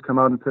provinces come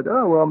out and said,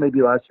 oh, well,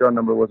 maybe last year our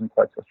number wasn't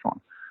quite so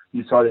strong.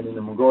 You saw it in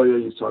Inner Mongolia,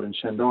 you saw it in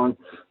Shandong,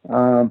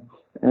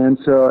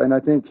 and I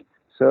think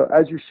so.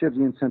 As you shift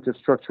the incentive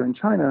structure in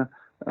China,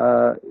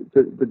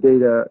 the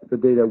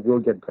data will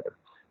get better.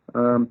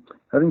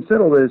 Having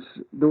said all this,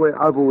 the way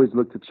I've always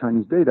looked at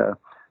Chinese data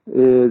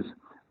is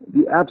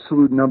the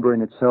absolute number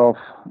in itself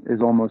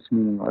is almost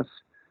meaningless.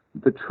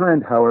 The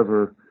trend,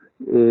 however,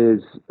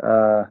 is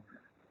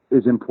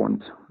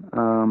important.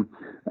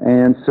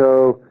 And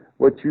so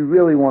what you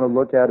really want to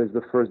look at is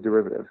the first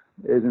derivative.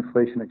 Is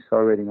inflation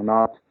accelerating or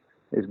not?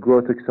 Is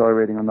growth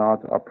accelerating or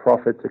not? Are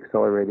profits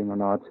accelerating or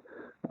not?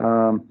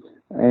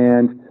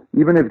 And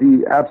even if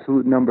the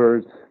absolute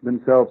numbers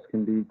themselves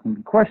can be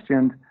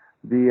questioned,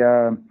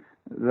 the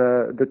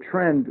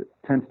trend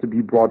tends to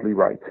be broadly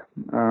right.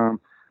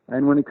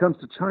 And when it comes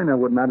to China,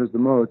 what matters the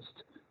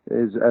most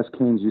is, as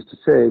Keynes used to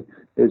say,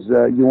 is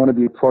you want to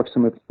be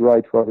approximately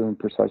right rather than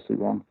precisely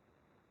wrong.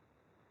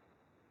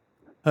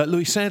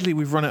 Louis, sadly,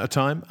 we've run out of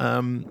time.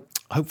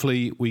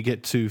 Hopefully, we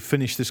get to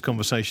finish this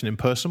conversation in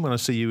person when I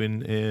see you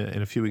in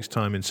a few weeks'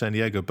 time in San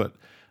Diego. But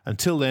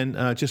until then,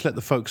 just let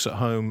the folks at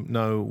home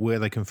know where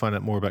they can find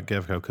out more about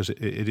GAVCO, because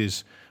it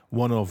is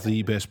one of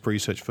the best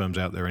research firms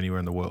out there anywhere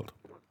in the world.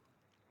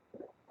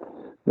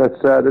 That's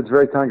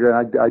very kind,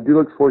 Grant. I do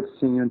look forward to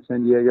seeing you in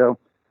San Diego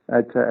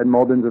at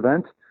Malden's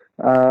event.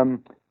 In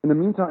the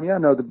meantime,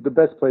 the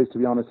best place, to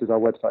be honest, is our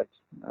website.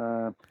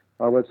 Our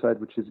website,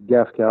 which is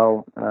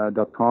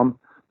gavcal.com.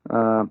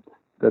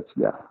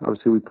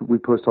 Obviously we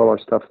post all our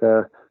stuff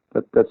there,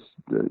 but that's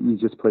the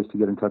easiest place to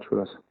get in touch with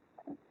us.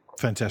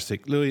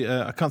 Fantastic. Louis,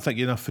 I can't thank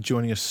you enough for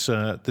joining us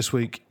this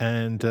week,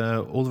 and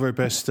all the very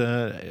best.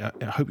 I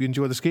hope you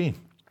enjoy the skiing.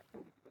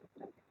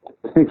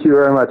 Thank you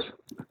very much.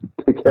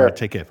 Take care. All right,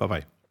 take care.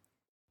 Bye-bye.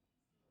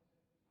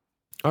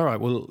 All right.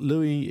 Well,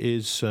 Louis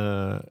is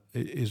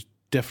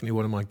definitely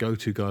one of my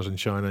go-to guys in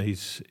China.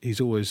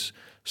 He's always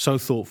so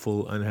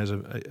thoughtful and has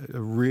a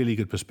really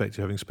good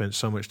perspective, having spent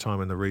so much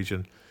time in the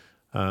region.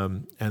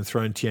 And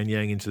throwing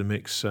Tianyang into the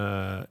mix,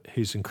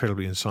 his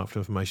incredibly insightful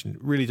information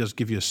really does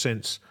give you a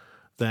sense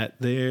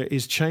that there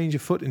is change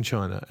afoot in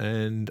China.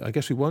 And I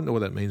guess we won't know what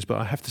that means, but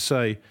I have to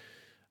say,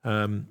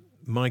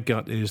 my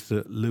gut is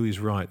that Louis is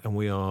right, and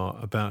we are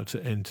about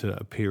to enter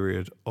a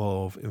period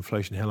of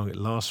inflation. How long it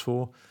lasts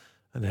for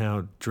and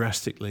how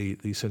drastically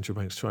the central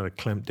banks try to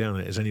clamp down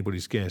on it is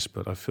anybody's guess,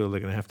 but I feel they're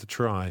going to have to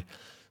try.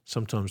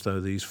 Sometimes, though,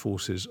 these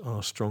forces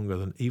are stronger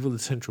than even the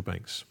central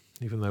banks,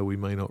 even though we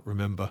may not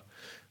remember.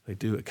 They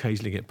do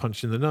occasionally get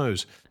punched in the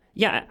nose.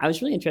 Yeah, I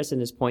was really interested in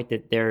this point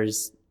that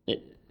there's,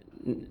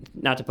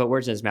 not to put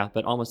words in his mouth,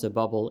 but almost a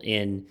bubble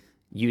in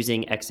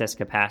using excess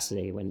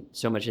capacity when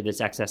so much of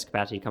this excess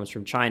capacity comes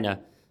from China.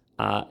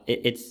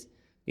 It's,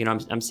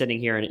 I'm sitting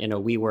here in a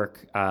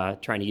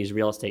WeWork trying to use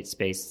real estate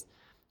space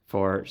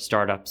for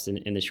startups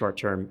in the short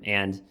term.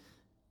 And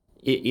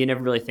you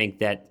never really think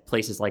that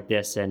places like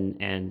this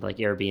and like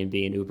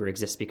Airbnb and Uber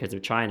exist because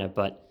of China.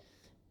 But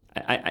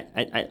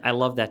I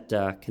love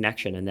that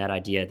connection and that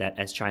idea that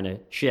as China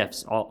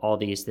shifts, all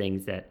these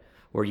things that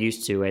we're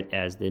used to it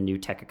as the new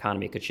tech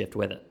economy could shift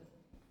with it.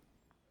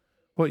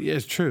 Well, yeah,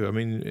 it's true. I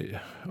mean,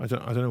 I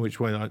don't know which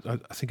way. I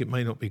think it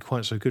may not be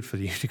quite so good for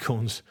the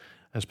unicorns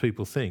as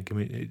people think. I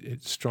mean,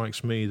 it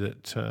strikes me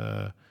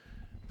that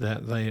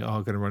that they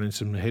are going to run into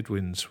some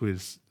headwinds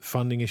with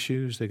funding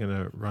issues. They're going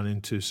to run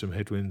into some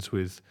headwinds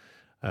with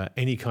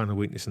any kind of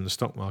weakness in the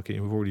stock market.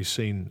 And we've already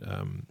seen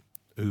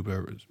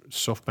Uber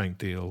SoftBank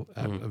deal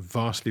at a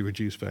vastly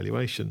reduced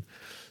valuation.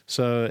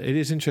 So it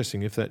is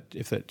interesting if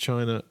that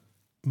China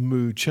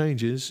mood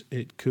changes,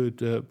 it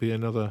could be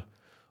another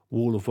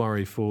wall of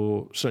worry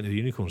for certainly the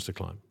unicorns to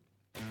climb.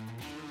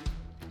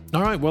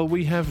 All right, well,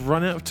 we have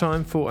run out of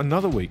time for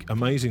another week,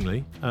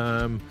 amazingly.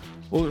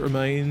 All that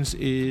remains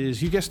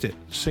is, you guessed it,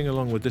 sing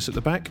along with this at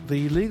the back,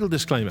 the legal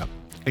disclaimer.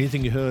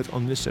 Anything you heard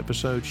on this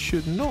episode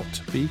should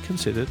not be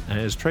considered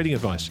as trading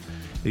advice.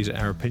 These are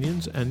our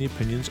opinions and the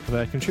opinions of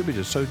our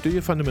contributors. So do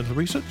your fundamental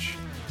research,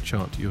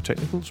 chart your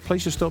technicals,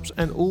 place your stops,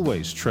 and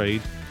always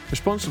trade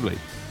responsibly.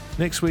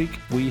 Next week,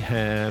 we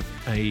have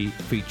a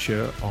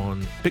feature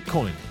on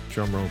Bitcoin.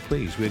 Drum roll,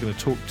 please. We're going to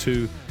talk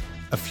to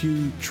a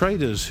few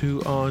traders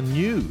who are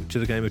new to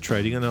the game of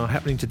trading and are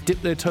happening to dip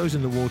their toes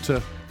in the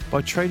water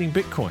by trading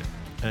Bitcoin,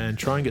 and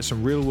try and get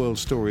some real-world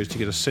stories to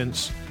get a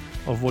sense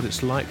of what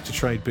it's like to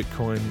trade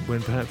Bitcoin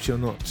when perhaps you're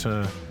not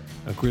a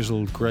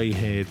grizzled,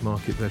 grey-haired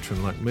market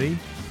veteran like me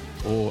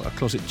or a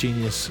closet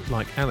genius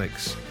like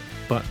Alex.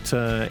 But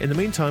in the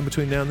meantime,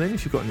 between now and then,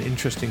 if you've got an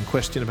interesting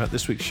question about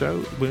this week's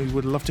show, we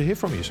would love to hear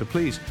from you. So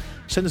please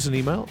send us an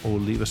email or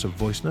leave us a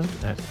voice note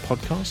at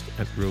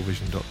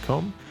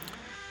podcast@realvision.com.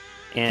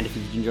 And if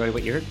you enjoy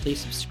what you heard,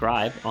 please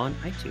subscribe on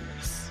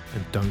iTunes.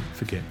 And don't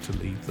forget to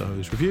leave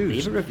those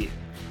reviews. Leave a review.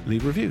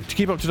 Leave a review. To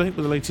keep up to date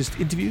with the latest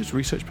interviews,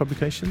 research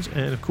publications,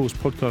 and of course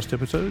podcast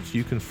episodes,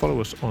 you can follow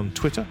us on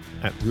Twitter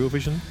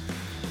 @RealVision.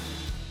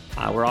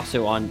 We're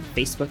also on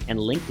Facebook and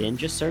LinkedIn.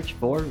 Just search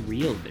for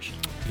Real Vision.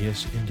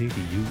 Yes, indeed,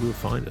 you will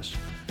find us.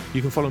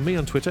 You can follow me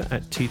on Twitter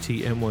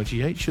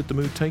 @TTMYGH, should the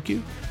mood take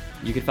you.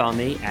 You can follow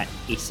me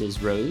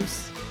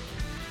 @AcesRose.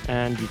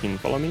 And you can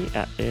follow me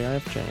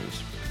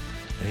 @AIFJames.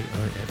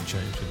 AIF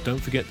James. And don't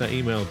forget that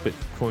email,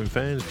 Bitcoin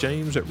fans,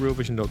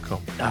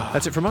 james@realvision.com.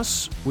 That's it from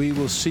us. We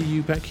will see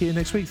you back here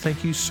next week.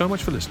 Thank you so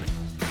much for listening.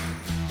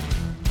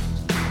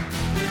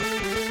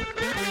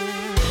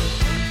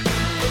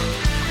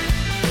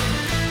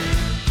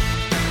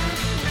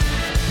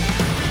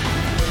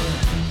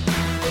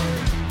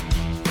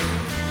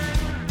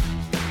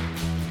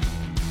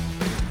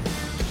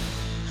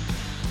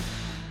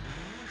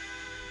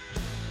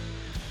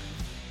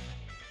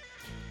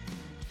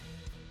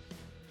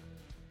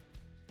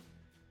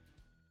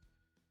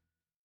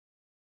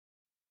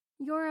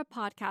 You're a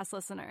podcast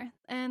listener,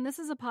 and this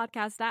is a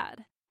podcast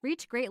ad.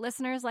 Reach great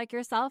listeners like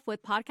yourself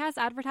with podcast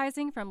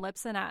advertising from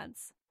Libsyn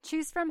Ads.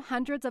 Choose from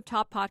hundreds of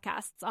top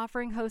podcasts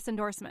offering host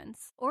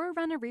endorsements, or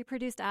run a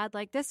reproduced ad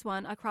like this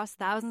one across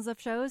thousands of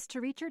shows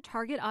to reach your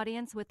target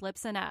audience with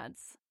Libsyn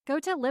Ads. Go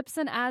to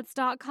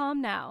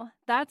libsynads.com now.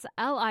 That's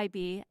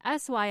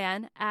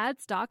LIBSYN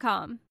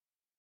ads.com.